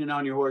training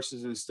on your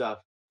horses and stuff?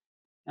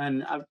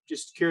 And I'm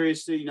just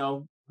curious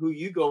to, who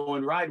you go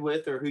and ride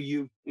with, or who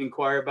you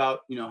inquire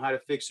about, how to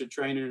fix your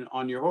training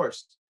on your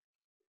horse.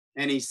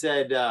 And he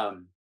says,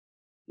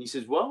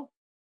 well,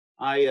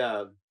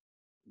 I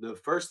the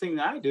first thing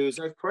that I do is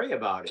I pray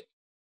about it.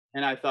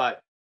 And I thought,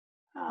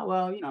 oh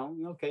well,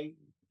 okay,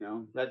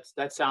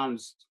 that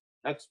sounds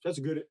that's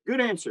a good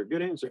answer,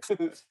 good answer.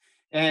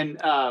 and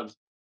I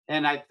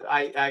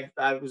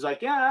was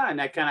like, yeah,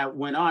 and I kind of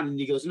went on, and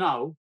he goes,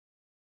 no,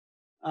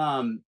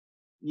 Todd,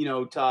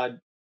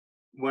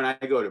 when I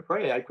go to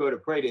pray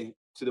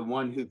to the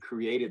one who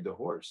created the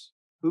horse.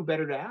 Who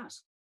better to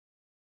ask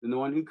than the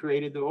one who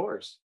created the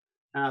horse?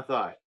 And I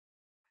thought,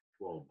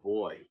 well,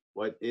 boy,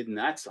 what isn't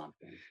that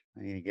something?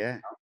 There you go.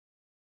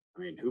 I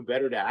mean, who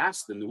better to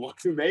ask than the one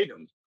who made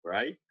them,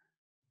 right?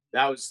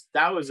 That was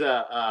that's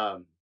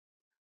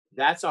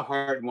a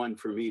hard one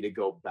for me to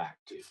go back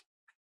to,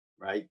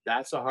 right?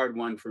 That's a hard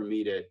one for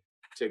me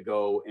to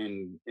go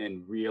and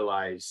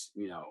realize,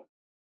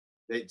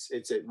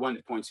 it's a one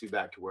that points me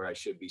back to where I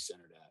should be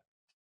centered at.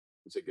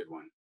 It's a good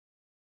one.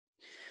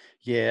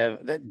 Yeah,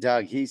 that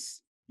Doug,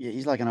 he's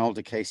like an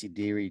older Casey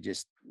Deary,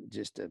 just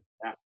a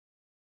Yeah.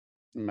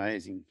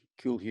 amazing,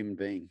 cool human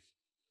being.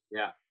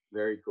 Yeah.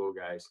 Very cool,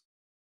 guys.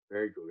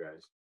 Very cool,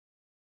 guys.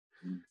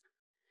 Mm.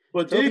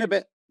 Well, Talking dude.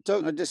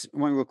 about just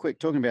one real quick,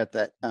 talking about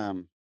that,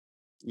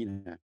 you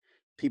know,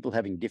 people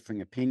having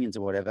differing opinions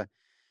or whatever.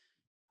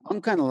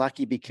 I'm kind of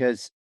lucky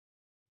because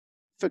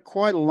for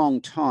quite a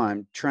long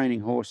time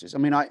training horses. I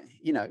mean, I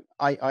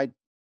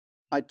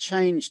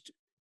changed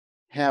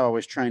how I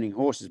was training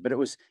horses, but I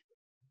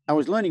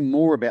was learning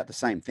more about the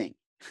same thing.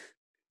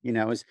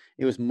 It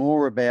was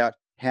more about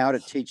how to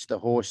teach the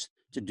horse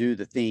to do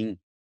the thing.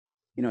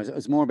 It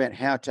was more about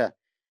how to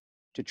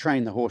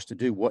train the horse to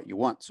do what you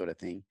want, sort of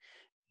thing.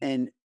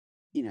 And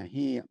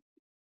here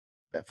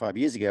about 5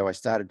 years ago, I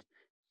started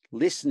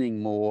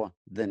listening more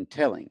than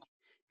telling.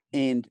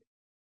 And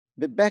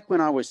but back when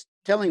I was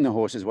telling the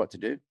horses what to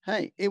do,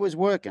 hey, it was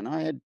working.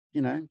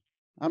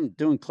 I'm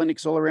doing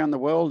clinics all around the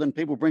world, and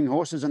people bring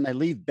horses and they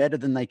leave better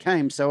than they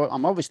came. So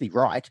I'm obviously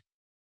right.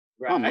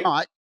 I'm Right.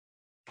 right.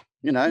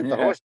 The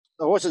Yeah.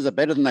 horses are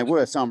better than they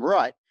were, so I'm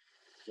right.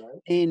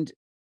 Right. And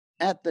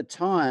at the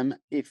time,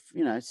 if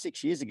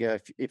 6 years ago,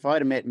 if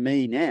I'd have met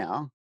me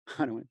now,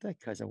 I'd have went, that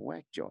guy's a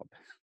whack job.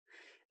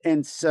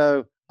 And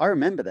so I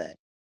remember that.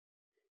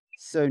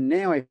 So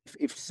now if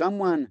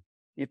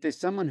there's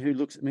someone who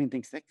looks at me and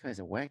thinks that guy's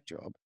a whack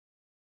job,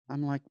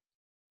 I'm like,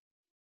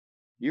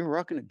 you're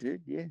rocking it,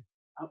 dude. Yeah.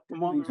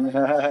 I'm on the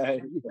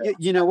right.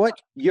 You know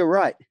what? You're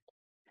right.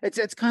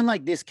 It's kind of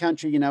like this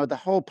country, the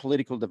whole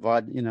political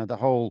divide, the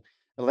whole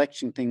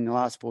election thing the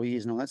last 4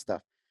 years and all that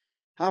stuff.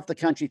 Half the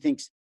country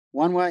thinks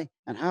one way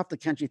and half the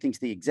country thinks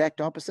the exact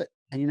opposite.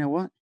 And you know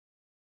what?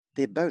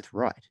 They're both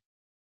right.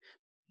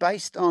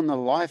 Based on the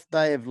life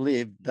they have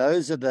lived,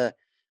 those are the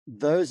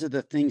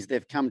things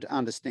they've come to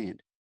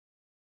understand.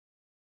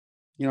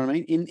 You know what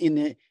I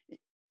mean?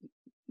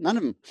 None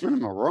of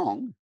them are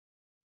wrong.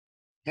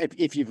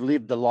 If you've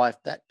lived the life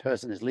that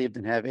person has lived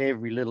and have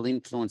every little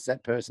influence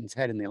that person's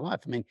had in their life.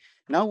 I mean,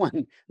 no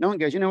one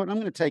goes, you know what, I'm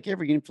going to take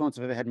every influence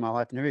I've ever had in my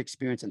life and every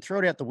experience and throw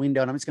it out the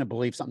window, and I'm just going to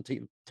believe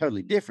something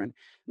totally different.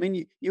 I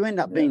mean, you end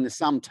up being the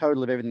sum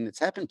total of everything that's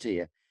happened to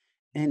you.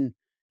 And,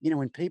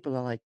 when people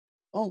are like,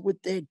 oh, well,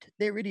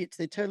 they're idiots,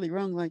 they're totally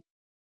wrong. Like,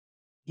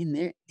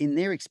 in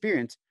their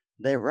experience,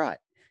 they're right.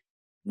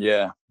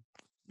 Yeah.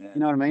 You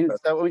know what I mean?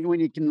 So when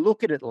you can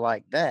look at it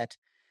like that,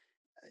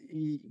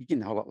 you get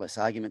a whole lot less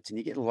arguments, and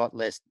you get a lot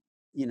less,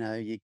 you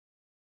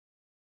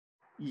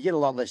get a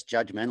lot less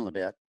judgmental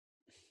about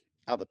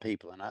other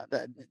people. And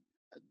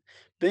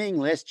being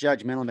less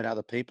judgmental about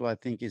other people, I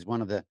think, is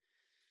one of the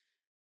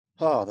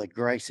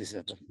graces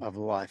of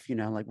life.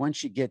 Like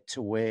once you get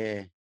to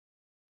where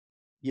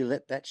you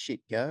let that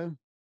shit go,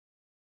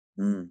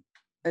 Mm.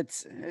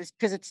 it's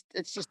because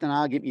it's just an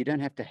argument you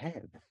don't have to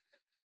have.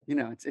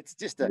 It's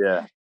just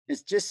Yeah.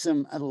 it's just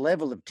a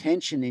level of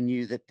tension in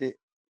you that it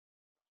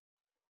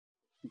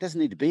doesn't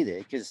need to be there,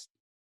 because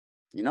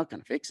you're not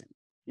going to fix it.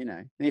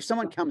 And if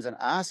someone comes and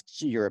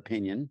asks you your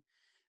opinion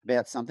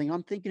about something,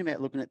 I'm thinking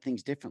about looking at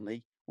things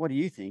differently. What do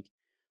you think?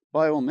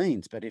 By all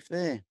means. But if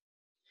they're,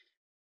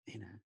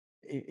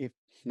 if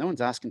no one's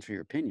asking for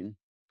your opinion,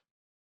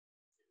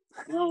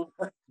 No,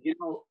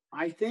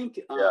 I think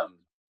Yeah.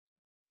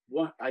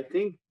 what I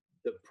think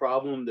the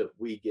problem that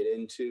we get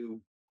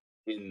into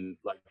in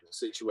like the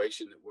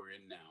situation that we're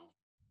in now,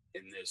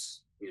 in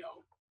this,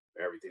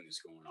 everything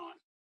that's going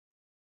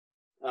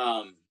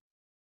on.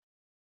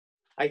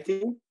 I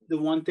think the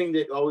one thing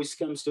that always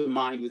comes to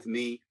mind with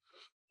me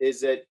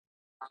is that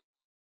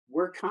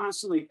we're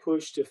constantly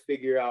pushed to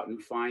figure out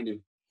and find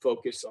and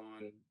focus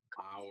on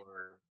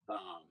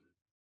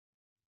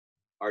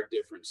our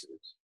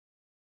differences,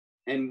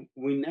 and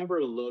we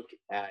never look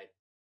at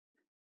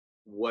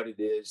what it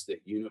is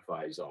that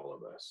unifies all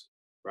of us.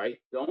 Right.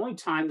 The only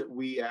time that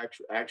we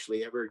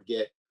actually ever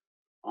get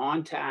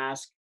on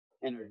task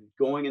and are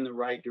going in the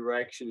right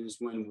direction is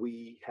when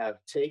we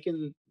have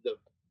taken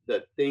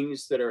the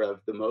things that are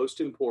of the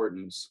most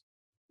importance,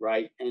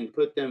 right, and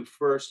put them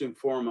first and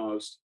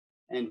foremost,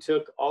 and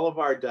took all of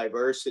our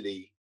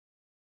diversity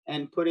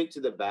and put it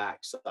to the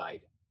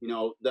backside.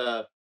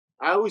 The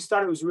I always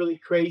thought it was really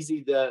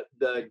crazy, the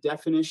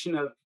definition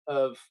of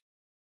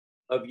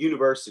of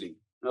university.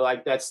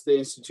 Like that's the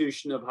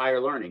institution of higher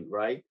learning,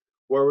 right?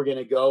 Where we're going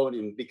to go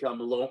and become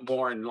a little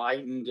more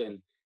enlightened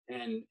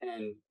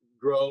and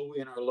grow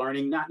in our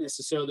learning. Not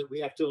necessarily that we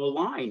have to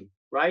align,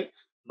 right?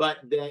 But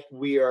that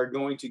we are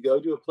going to go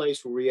to a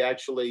place where we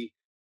actually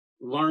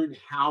learn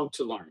how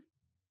to learn,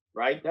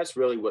 right? That's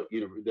really what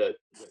the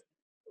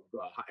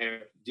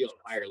higher deal of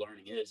higher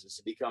learning is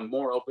to become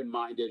more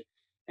open-minded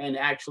and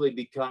actually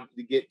become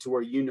to get to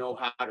where you know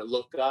how to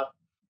look up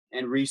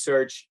and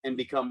research and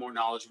become more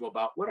knowledgeable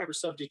about whatever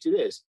subject it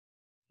is.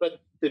 But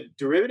the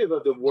derivative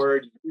of the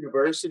word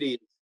university is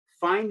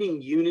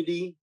finding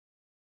unity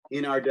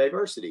in our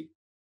diversity,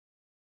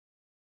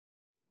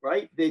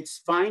 right?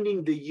 It's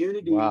finding the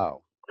unity,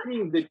 wow.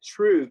 finding the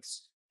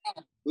truths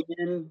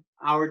in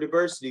our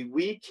diversity.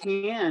 We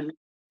can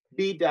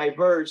be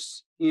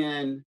diverse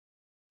in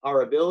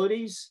our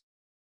abilities,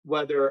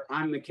 whether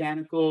I'm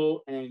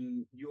mechanical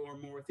and you're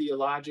more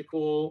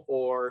theological,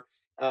 or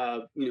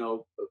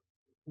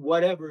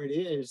whatever it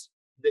is.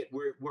 that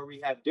where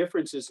we have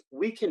differences,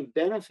 we can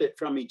benefit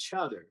from each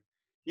other.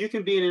 You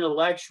can be an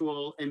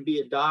intellectual and be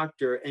a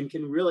doctor and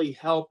can really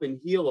help and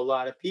heal a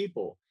lot of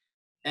people.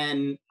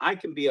 And I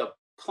can be a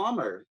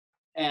plumber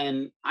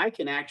and I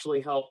can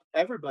actually help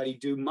everybody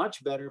do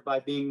much better by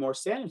being more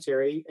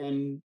sanitary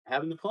and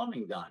having the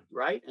plumbing done,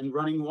 right? And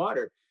running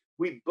water.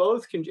 We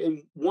both can,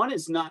 and one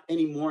is not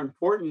any more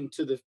important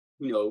to the,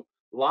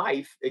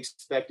 life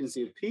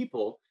expectancy of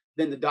people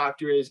than the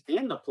doctor is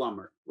and the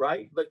plumber,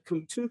 right? But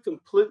two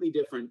completely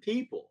different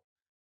people.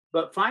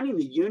 But finding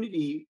the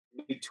unity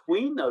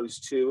between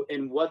those two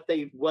and what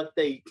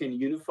they can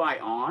unify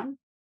on,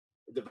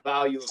 the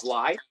value of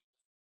life,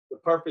 the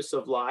purpose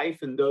of life,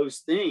 and those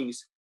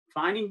things,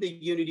 finding the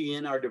unity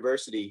in our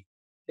diversity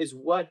is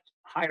what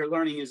higher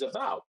learning is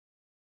about.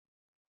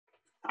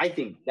 I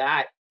think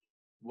that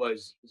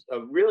was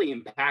a really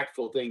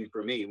impactful thing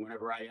for me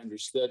whenever I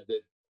understood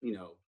that,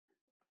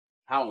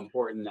 how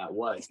important that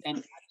was.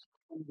 And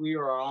we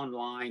are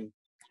online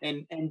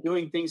and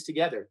doing things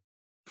together,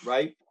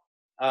 right?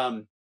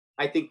 Um,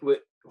 I think with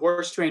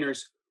horse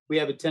trainers, we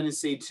have a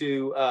tendency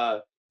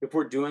to, if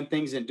we're doing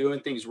things and doing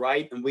things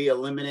right, and we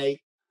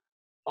eliminate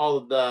all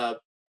of the,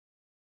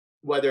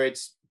 whether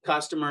it's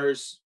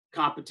customers,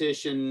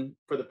 competition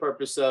for the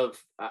purpose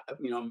of,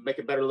 make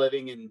a better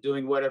living and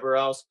doing whatever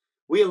else,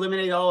 we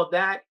eliminate all of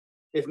that.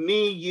 If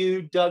me,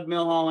 you, Doug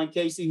Milholland,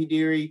 Casey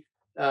Hidiri,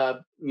 uh,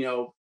 you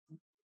know,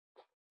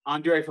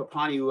 Andre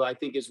Fapani, who I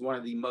think is one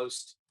of the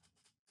most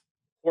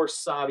horse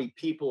savvy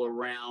people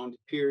around,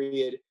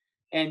 period.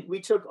 And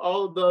we took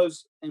all of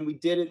those and we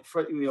did it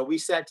for, we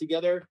sat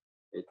together.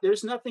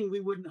 There's nothing we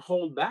wouldn't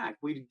hold back.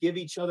 We'd give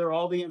each other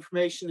all the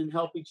information and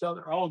help each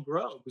other all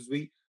grow because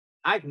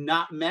I've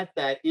not met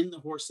that in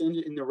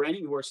the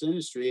reining horse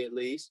industry, at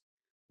least,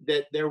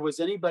 that there was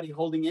anybody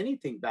holding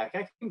anything back.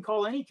 I can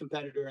call any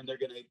competitor and they're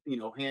going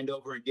to, hand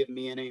over and give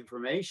me any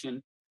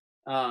information.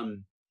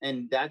 And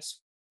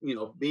that's,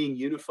 being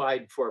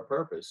unified for a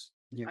purpose.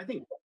 Yep. I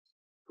think that's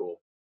cool.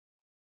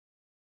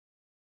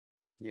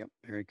 Yep.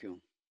 Very cool.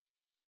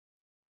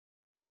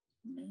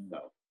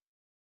 So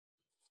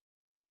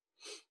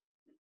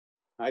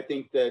I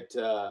think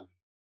that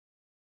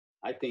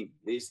I think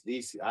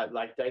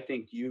I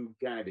think you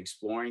kind of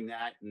exploring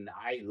that, and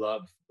I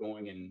love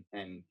going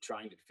and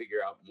trying to figure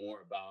out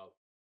more about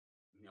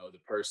the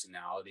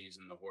personalities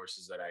and the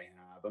horses that I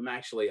have. I'm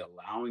actually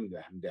allowing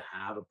them to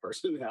have a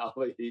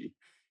personality,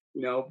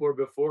 where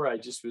before I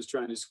just was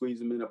trying to squeeze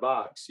them in a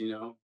box,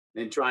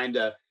 and trying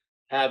to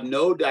have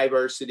no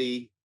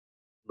diversity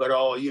but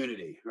all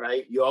unity,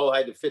 right? You all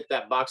had to fit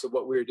that box of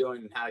what we were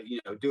doing and how,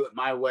 do it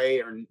my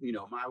way or,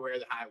 my way or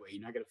the highway.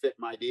 You're not going to fit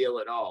my deal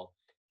at all.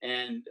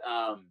 And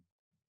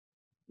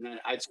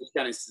it's just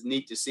kind of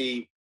neat to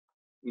see,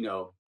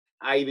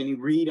 I even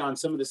read on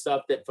some of the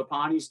stuff that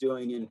Fapani's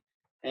doing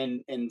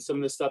and some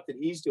of the stuff that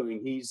he's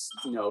doing. He's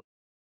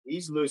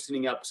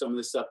loosening up some of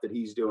the stuff that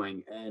he's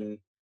doing and,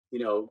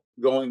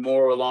 going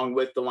more along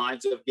with the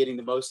lines of getting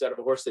the most out of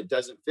a horse that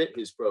doesn't fit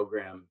his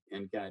program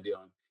and kind of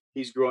dealing.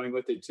 He's growing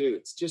with it too.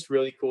 It's just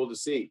really cool to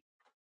see.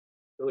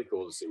 Really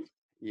cool to see.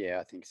 Yeah,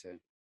 I think so.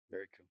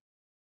 Very cool.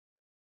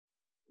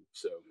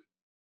 So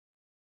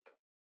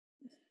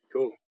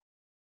cool.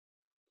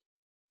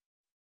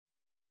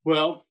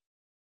 Well,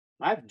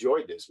 I've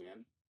enjoyed this,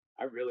 man.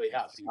 I really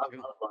have. I've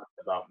learned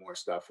about more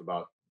stuff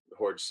about the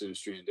horse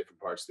industry and different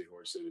parts of the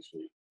horse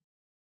industry.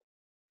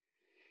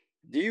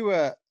 Do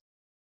you,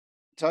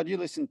 Todd, you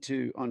listen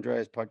to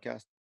Andrea's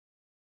podcast?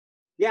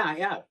 Yeah, I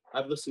have.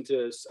 I've listened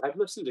to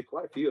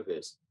quite a few of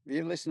his. Have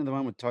you listened to the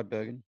one with Todd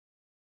Bergen?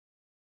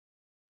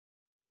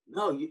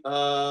 No,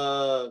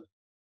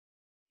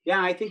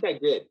 yeah, I think I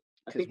did.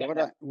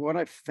 What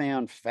I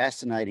found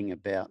fascinating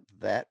about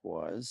that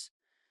was,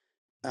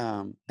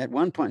 at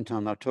one point in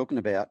time, they were talking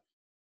about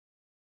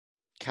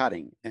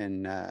cutting,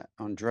 and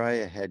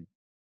Andrea had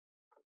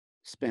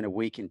spent a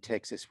week in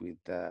Texas with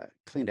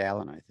Clint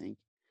Allen, I think.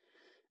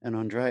 And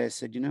Andrea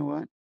said, "You know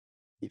what?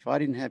 If I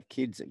didn't have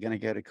kids that are going to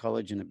go to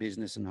college and a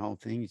business and the whole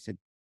thing," he said,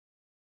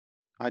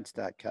 "I'd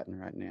start cutting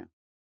right now."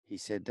 He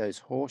said, "Those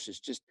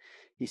horses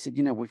he said,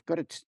 we've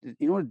got to,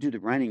 in order to do the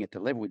reining at the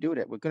level we do it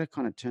at, we've got to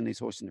kind of turn these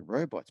horses into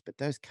robots. But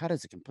those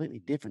cutters are completely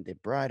different. They're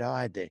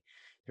bright-eyed. They're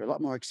a lot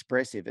more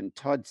expressive." And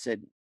Todd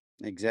said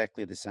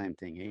exactly the same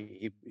thing.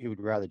 He would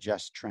rather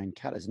just train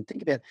cutters. And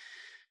think about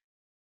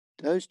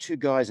those two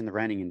guys in the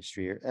reining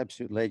industry are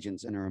absolute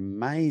legends and are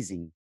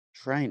amazing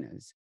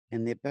trainers.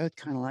 And they're both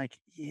kind of like,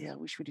 yeah, I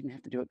wish we didn't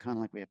have to do it kind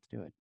of like we have to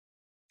do it.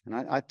 And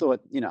I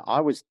thought,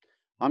 I was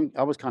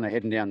kind of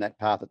heading down that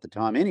path at the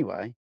time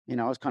anyway.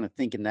 I was kind of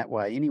thinking that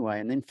way anyway.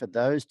 And then for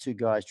those two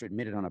guys to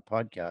admit it on a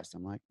podcast,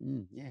 I'm like,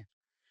 yeah,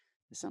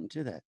 there's something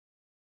to that.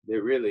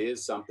 There really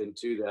is something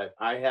to that.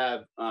 I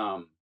have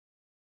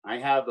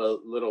a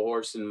little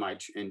horse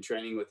in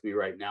training with me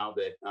right now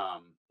that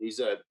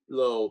he's a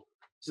little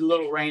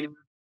Reining.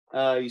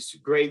 He's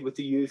great with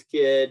the youth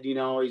kid.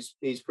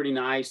 He's pretty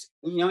nice.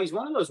 He's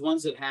one of those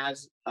ones that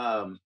has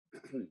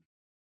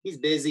he's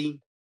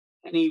busy.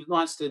 and he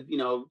wants to,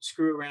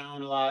 screw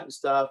around a lot and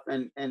stuff,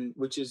 and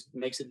which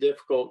makes it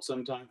difficult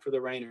sometimes for the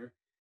reiner.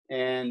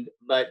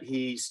 But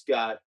he's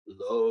got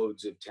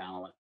loads of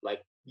talent.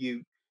 Like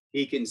he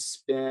can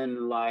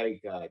spin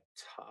like a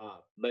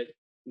top, but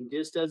he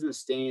just doesn't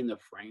stay in the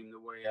frame the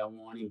way I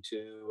want him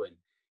to.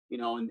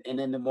 And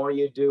then the more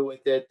you do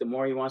with it, the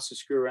more he wants to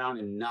screw around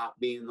and not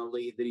be in the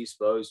lead that he's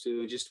supposed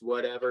to, and just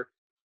whatever.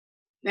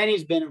 And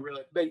he's been a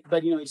really,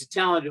 but he's a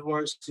talented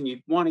horse, and you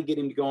want to get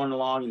him going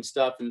along and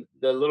stuff. And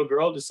the little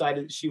girl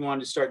decided that she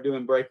wanted to start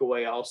doing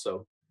breakaway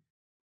also.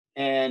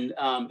 And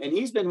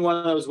he's been one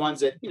of those ones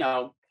that,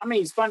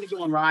 he's fun to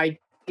go and ride.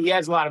 He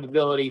has a lot of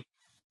ability,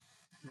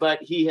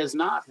 but he has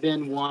not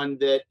been one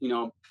that,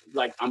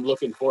 like I'm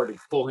looking forward to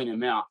pulling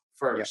him out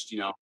first,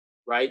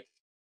 right?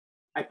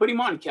 I put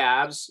him on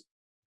calves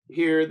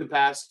here the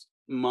past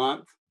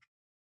month.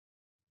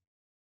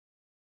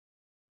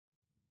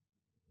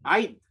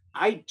 I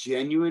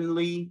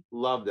genuinely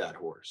love that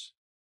horse.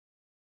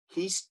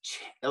 He's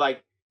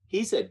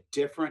he's a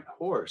different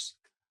horse.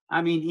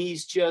 I mean,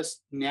 he's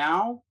just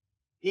now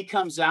he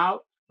comes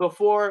out.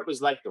 Before it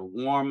was like the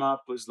warm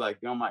up was like,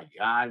 oh my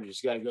God, we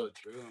just got to go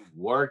through and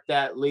work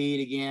that lead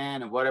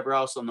again and whatever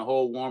else on the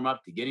whole warm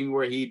up to get him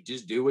where he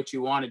just do what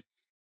you wanted.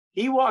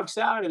 He walks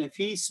out, and if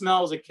he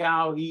smells a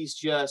cow, he's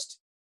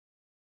just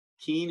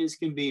keen as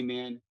can be,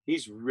 man.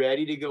 He's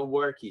ready to go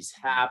work. He's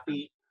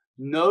happy,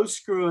 no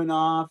screwing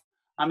off.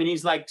 I mean,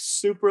 he's like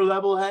super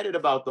level headed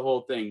about the whole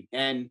thing.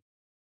 And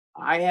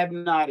I have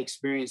not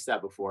experienced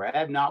that before. I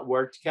have not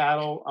worked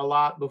cattle a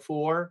lot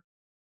before,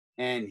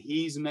 and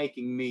he's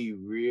making me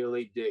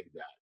really dig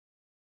that.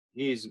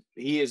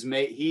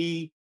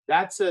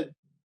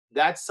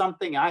 That's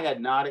something I had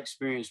not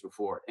experienced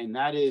before, and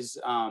that's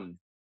an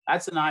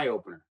eye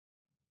opener.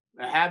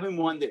 Having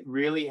one that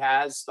really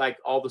has like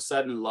all of a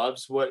sudden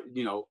loves what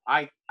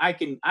I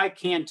can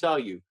tell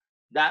you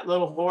that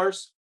little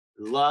horse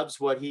loves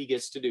what he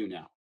gets to do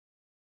now.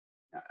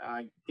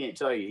 I can't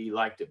tell you he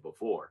liked it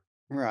before.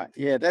 Right.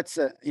 Yeah, that's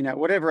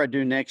whatever I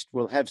do next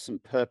will have some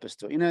purpose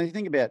to it. You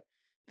think about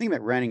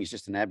reining is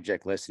just an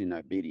abject lesson in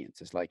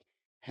obedience. It's like,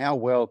 how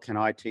well can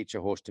I teach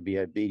a horse to be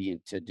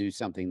obedient to do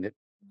something that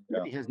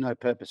really has no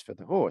purpose for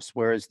the horse?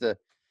 Whereas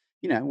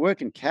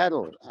working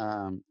cattle,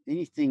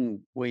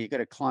 anything where you got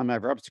to climb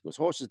over obstacles,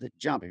 horses that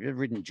jump. If you've ever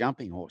ridden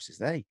jumping horses,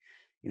 they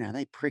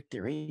prick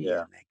their ear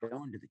and they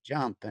go into the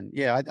jump. And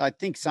I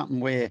think something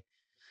where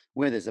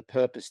there's a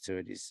purpose to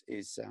it is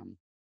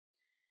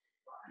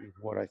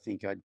what I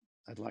think I'd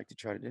like to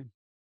try to do.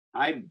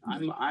 I'm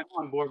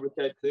on board with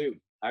that too.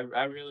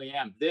 I really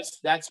am. That's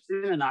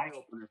been an eye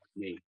opener for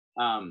me.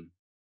 I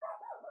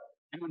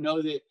don't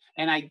know that,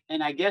 and I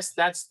guess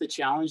that's the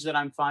challenge that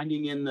I'm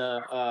finding in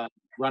the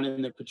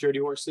running the maturity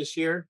horse this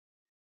year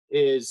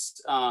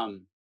is I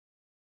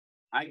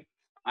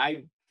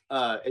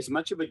as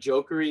much of a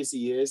joker as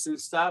he is and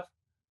stuff,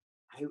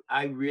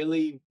 I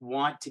really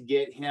want to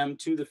get him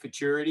to the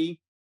futurity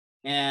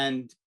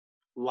and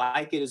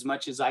like it as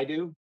much as I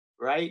do,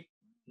 right?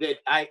 That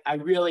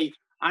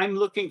I'm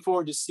looking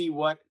forward to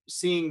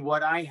seeing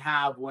what I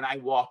have when I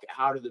walk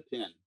out of the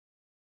pen,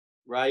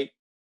 right?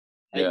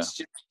 Yeah. It's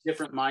just a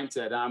different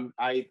mindset.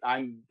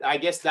 I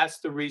guess that's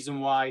the reason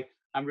why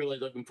I'm really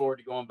looking forward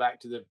to going back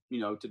to the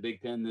to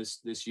Big Pen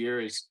this year.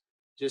 Is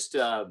just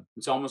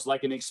it's almost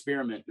like an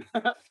experiment,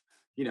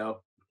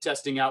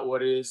 testing out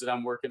what it is that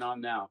I'm working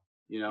on now.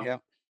 Yeah.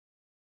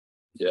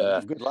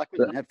 Yeah. Good luck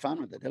with it and have fun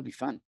with it. It'll be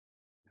fun.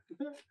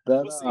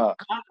 We'll see. I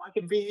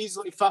can be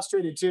easily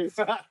frustrated too.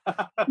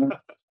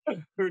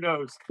 Who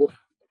knows?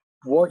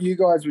 What you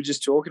guys were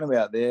just talking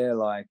about there,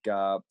 like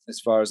as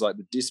far as like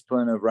the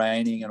discipline of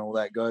reining and all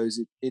that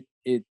goes, it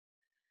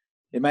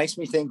makes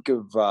me think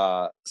of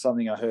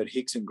something I heard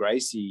Hicks and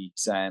Gracie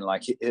saying,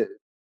 like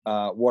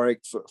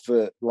Warwick,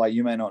 for like,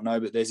 you may not know,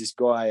 but there's this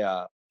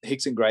guy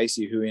Hicks and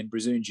Gracie who in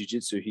Brazilian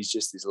Jiu-Jitsu, he's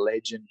just this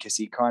legend because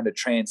he kind of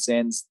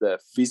transcends the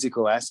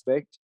physical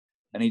aspect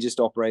and he just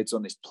operates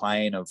on this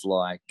plane of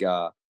like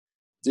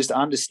just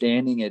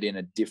understanding it in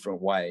a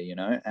different way,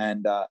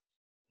 and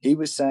he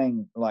was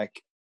saying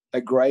like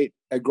a good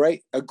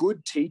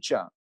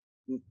teacher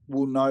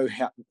will know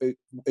how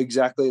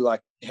exactly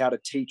like how to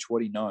teach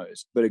what he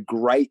knows, but a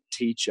great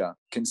teacher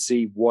can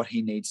see what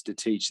he needs to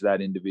teach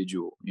that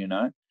individual,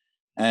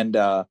 and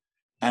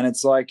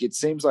it's like, it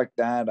seems like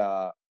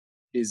that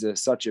is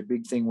such a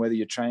big thing, whether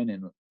you're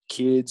training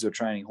kids or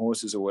training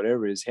horses or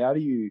whatever, is how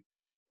do you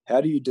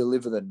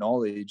deliver the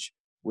knowledge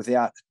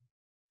without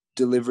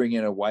delivering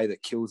in a way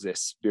that kills their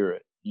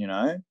spirit,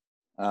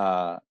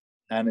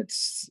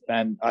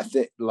 and I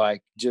think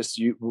like just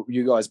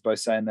you guys both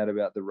saying that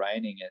about the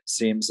reining, it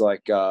seems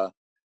like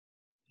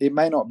it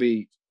may not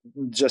be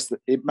just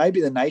it may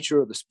be the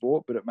nature of the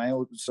sport, but it may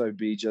also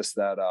be just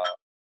that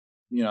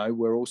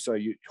we're also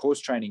horse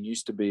training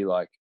used to be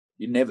like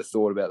you never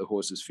thought about the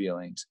horse's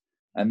feelings,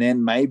 and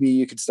then maybe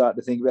you could start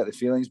to think about the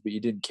feelings, but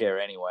you didn't care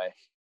anyway,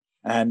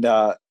 and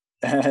now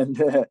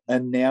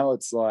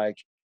it's like,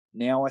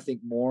 now I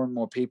think more and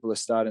more people are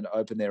starting to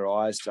open their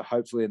eyes to,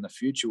 hopefully in the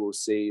future we'll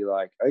see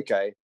like,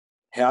 okay,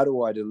 how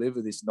do I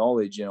deliver this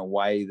knowledge in a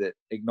way that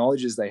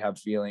acknowledges they have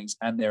feelings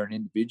and they're an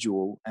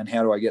individual, and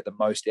how do I get the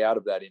most out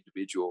of that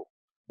individual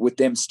with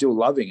them still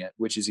loving it,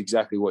 which is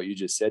exactly what you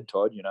just said,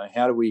 Todd. You know,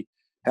 how do we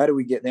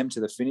get them to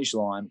the finish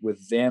line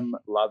with them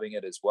loving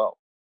it as well?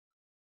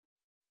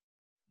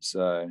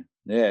 So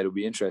yeah, it'll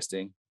be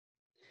interesting.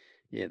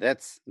 Yeah,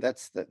 that's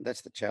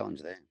the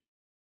challenge there.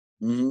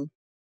 Mm-hmm.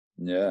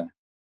 Yeah,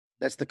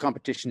 that's the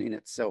competition in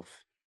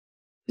itself.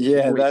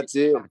 Yeah, that's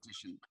it.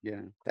 Competition.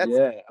 Yeah,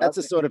 that's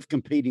the sort of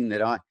competing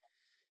that I,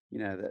 you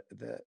know,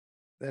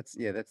 that's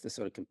the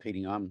sort of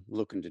competing I'm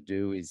looking to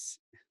do, is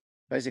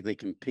basically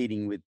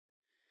competing with,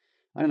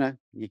 I don't know,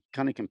 you're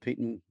kind of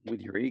competing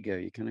with your ego,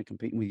 you're kind of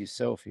competing with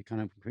yourself, you're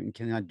kind of competing,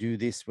 can I do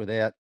this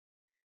without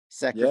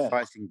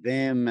sacrificing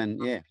them?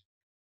 And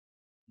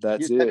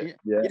that's it.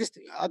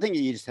 I think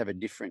you just have a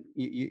different,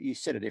 you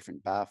set a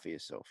different bar for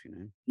yourself, you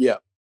know?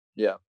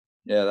 Yeah,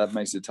 that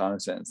makes a ton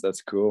of sense.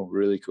 That's cool,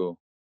 really cool.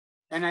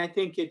 And I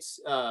think it's,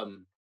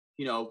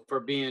 you know, for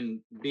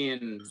being,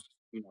 you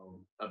know,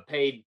 a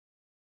paid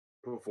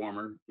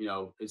performer, you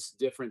know, it's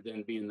different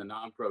than being the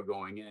non-pro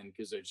going in,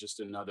 because there's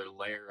just another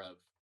layer of,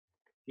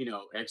 you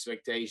know,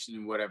 expectation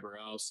and whatever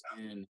else.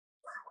 And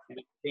I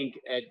think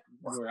at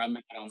where I'm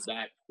at on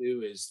that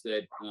too is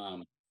that,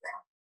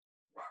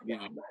 you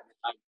know,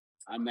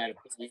 I'm at a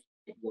point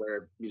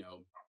where, you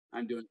know,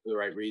 I'm doing it for the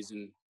right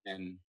reason,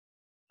 and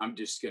I'm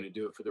just going to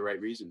do it for the right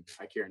reason.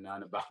 I care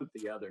none about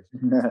the other.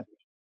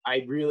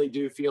 I really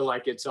do feel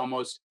like it's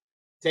almost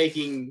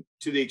taking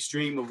to the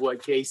extreme of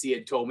what Casey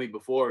had told me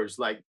before. It's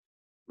like,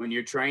 when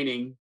you're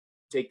training,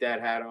 take that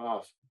hat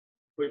off,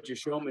 put your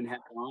showman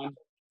hat on,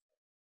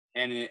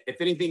 and if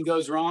anything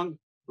goes wrong,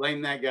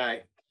 blame that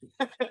guy.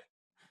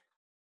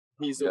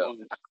 He's the one,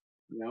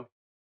 you know?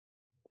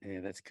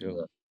 Yeah, that's cool.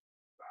 Yeah.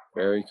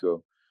 Very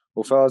cool.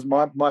 Well, fellas,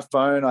 my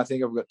phone, I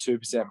think I've got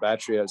 2%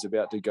 battery. I was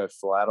about to go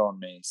flat on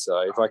me. So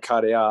if I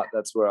cut out,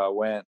 that's where I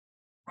went.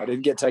 I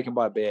didn't get taken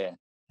by a bear.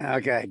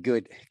 Okay,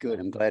 good.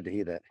 I'm glad to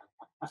hear that.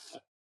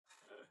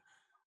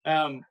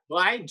 Well,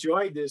 I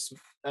enjoyed this,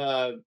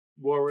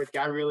 Warwick.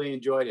 I really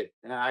enjoyed it.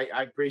 And I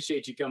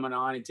appreciate you coming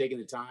on and taking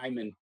the time.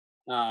 And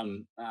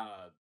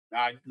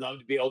I'd love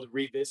to be able to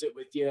revisit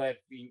with you if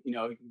you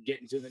know, get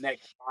into the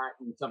next part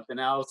and something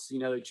else, you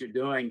know, that you're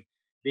doing,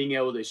 being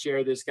able to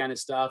share this kind of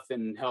stuff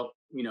and help,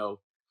 you know.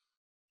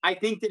 I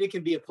think that it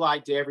can be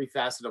applied to every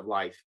facet of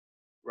life,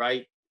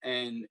 right?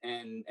 And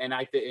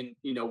I think,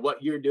 you know,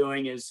 what you're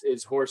doing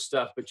is horse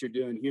stuff, but you're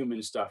doing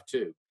human stuff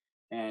too,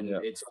 and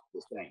it's all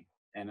the same.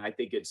 And I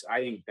think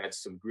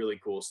that's some really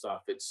cool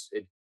stuff. It's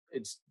you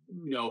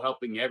know,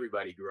 helping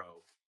everybody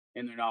grow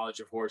in their knowledge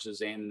of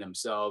horses and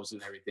themselves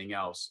and everything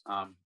else.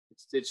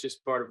 It's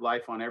just part of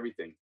life on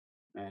everything.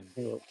 And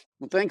well,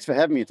 thanks for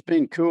having me. It's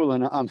been cool,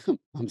 and I'm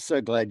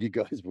so glad you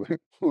guys were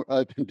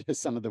open to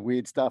some of the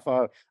weird stuff.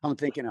 I'm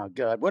thinking, oh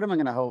God, what am I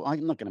going to hold?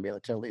 I'm not going to be able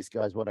to tell these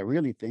guys what I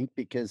really think,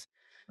 because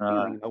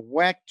a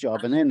whack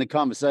job. And then the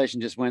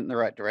conversation just went in the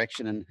right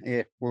direction, and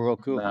we're all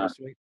cool.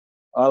 Sweet.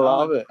 I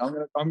love it.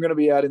 I'm gonna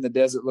be out in the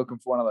desert looking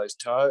for one of those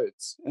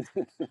toads.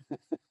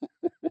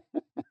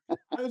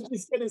 I was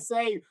just gonna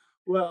say,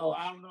 well,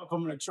 I don't know if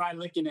I'm gonna try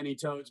licking any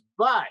toads,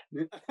 but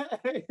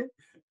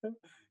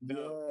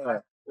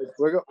no.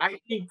 I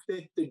think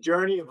that the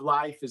journey of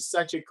life is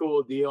such a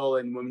cool deal,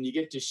 and when you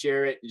get to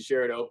share it and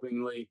share it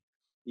openly,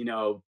 you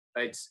know,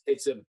 it's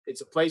a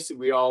place that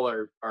we all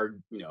are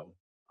you know,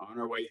 on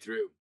our way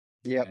through.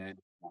 Yeah.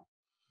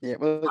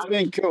 Well, it's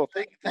been cool.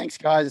 Thanks,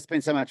 guys. It's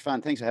been so much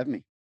fun. Thanks for having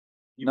me.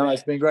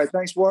 It's been great.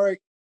 Thanks,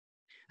 Warwick.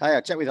 Hey,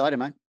 I'll chat with you later,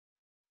 mate.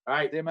 All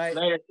right. See you, mate.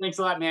 Later. Thanks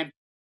a lot, man.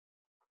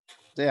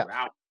 See ya.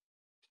 Wow.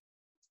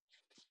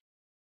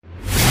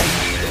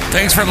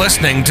 Thanks for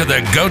listening to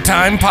the Go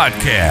Time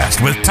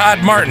Podcast with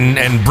Todd Martin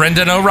and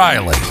Brendan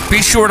O'Reilly.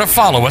 Be sure to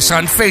follow us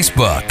on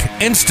Facebook,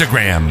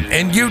 Instagram,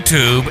 and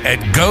YouTube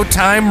at Go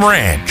Time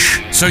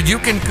Ranch, so you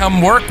can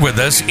come work with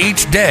us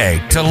each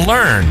day to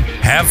learn,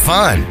 have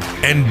fun,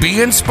 and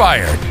be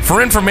inspired.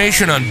 For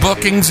information on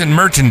bookings and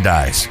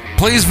merchandise,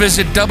 please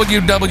visit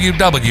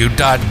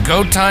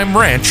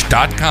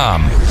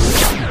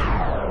www.gotimeranch.com.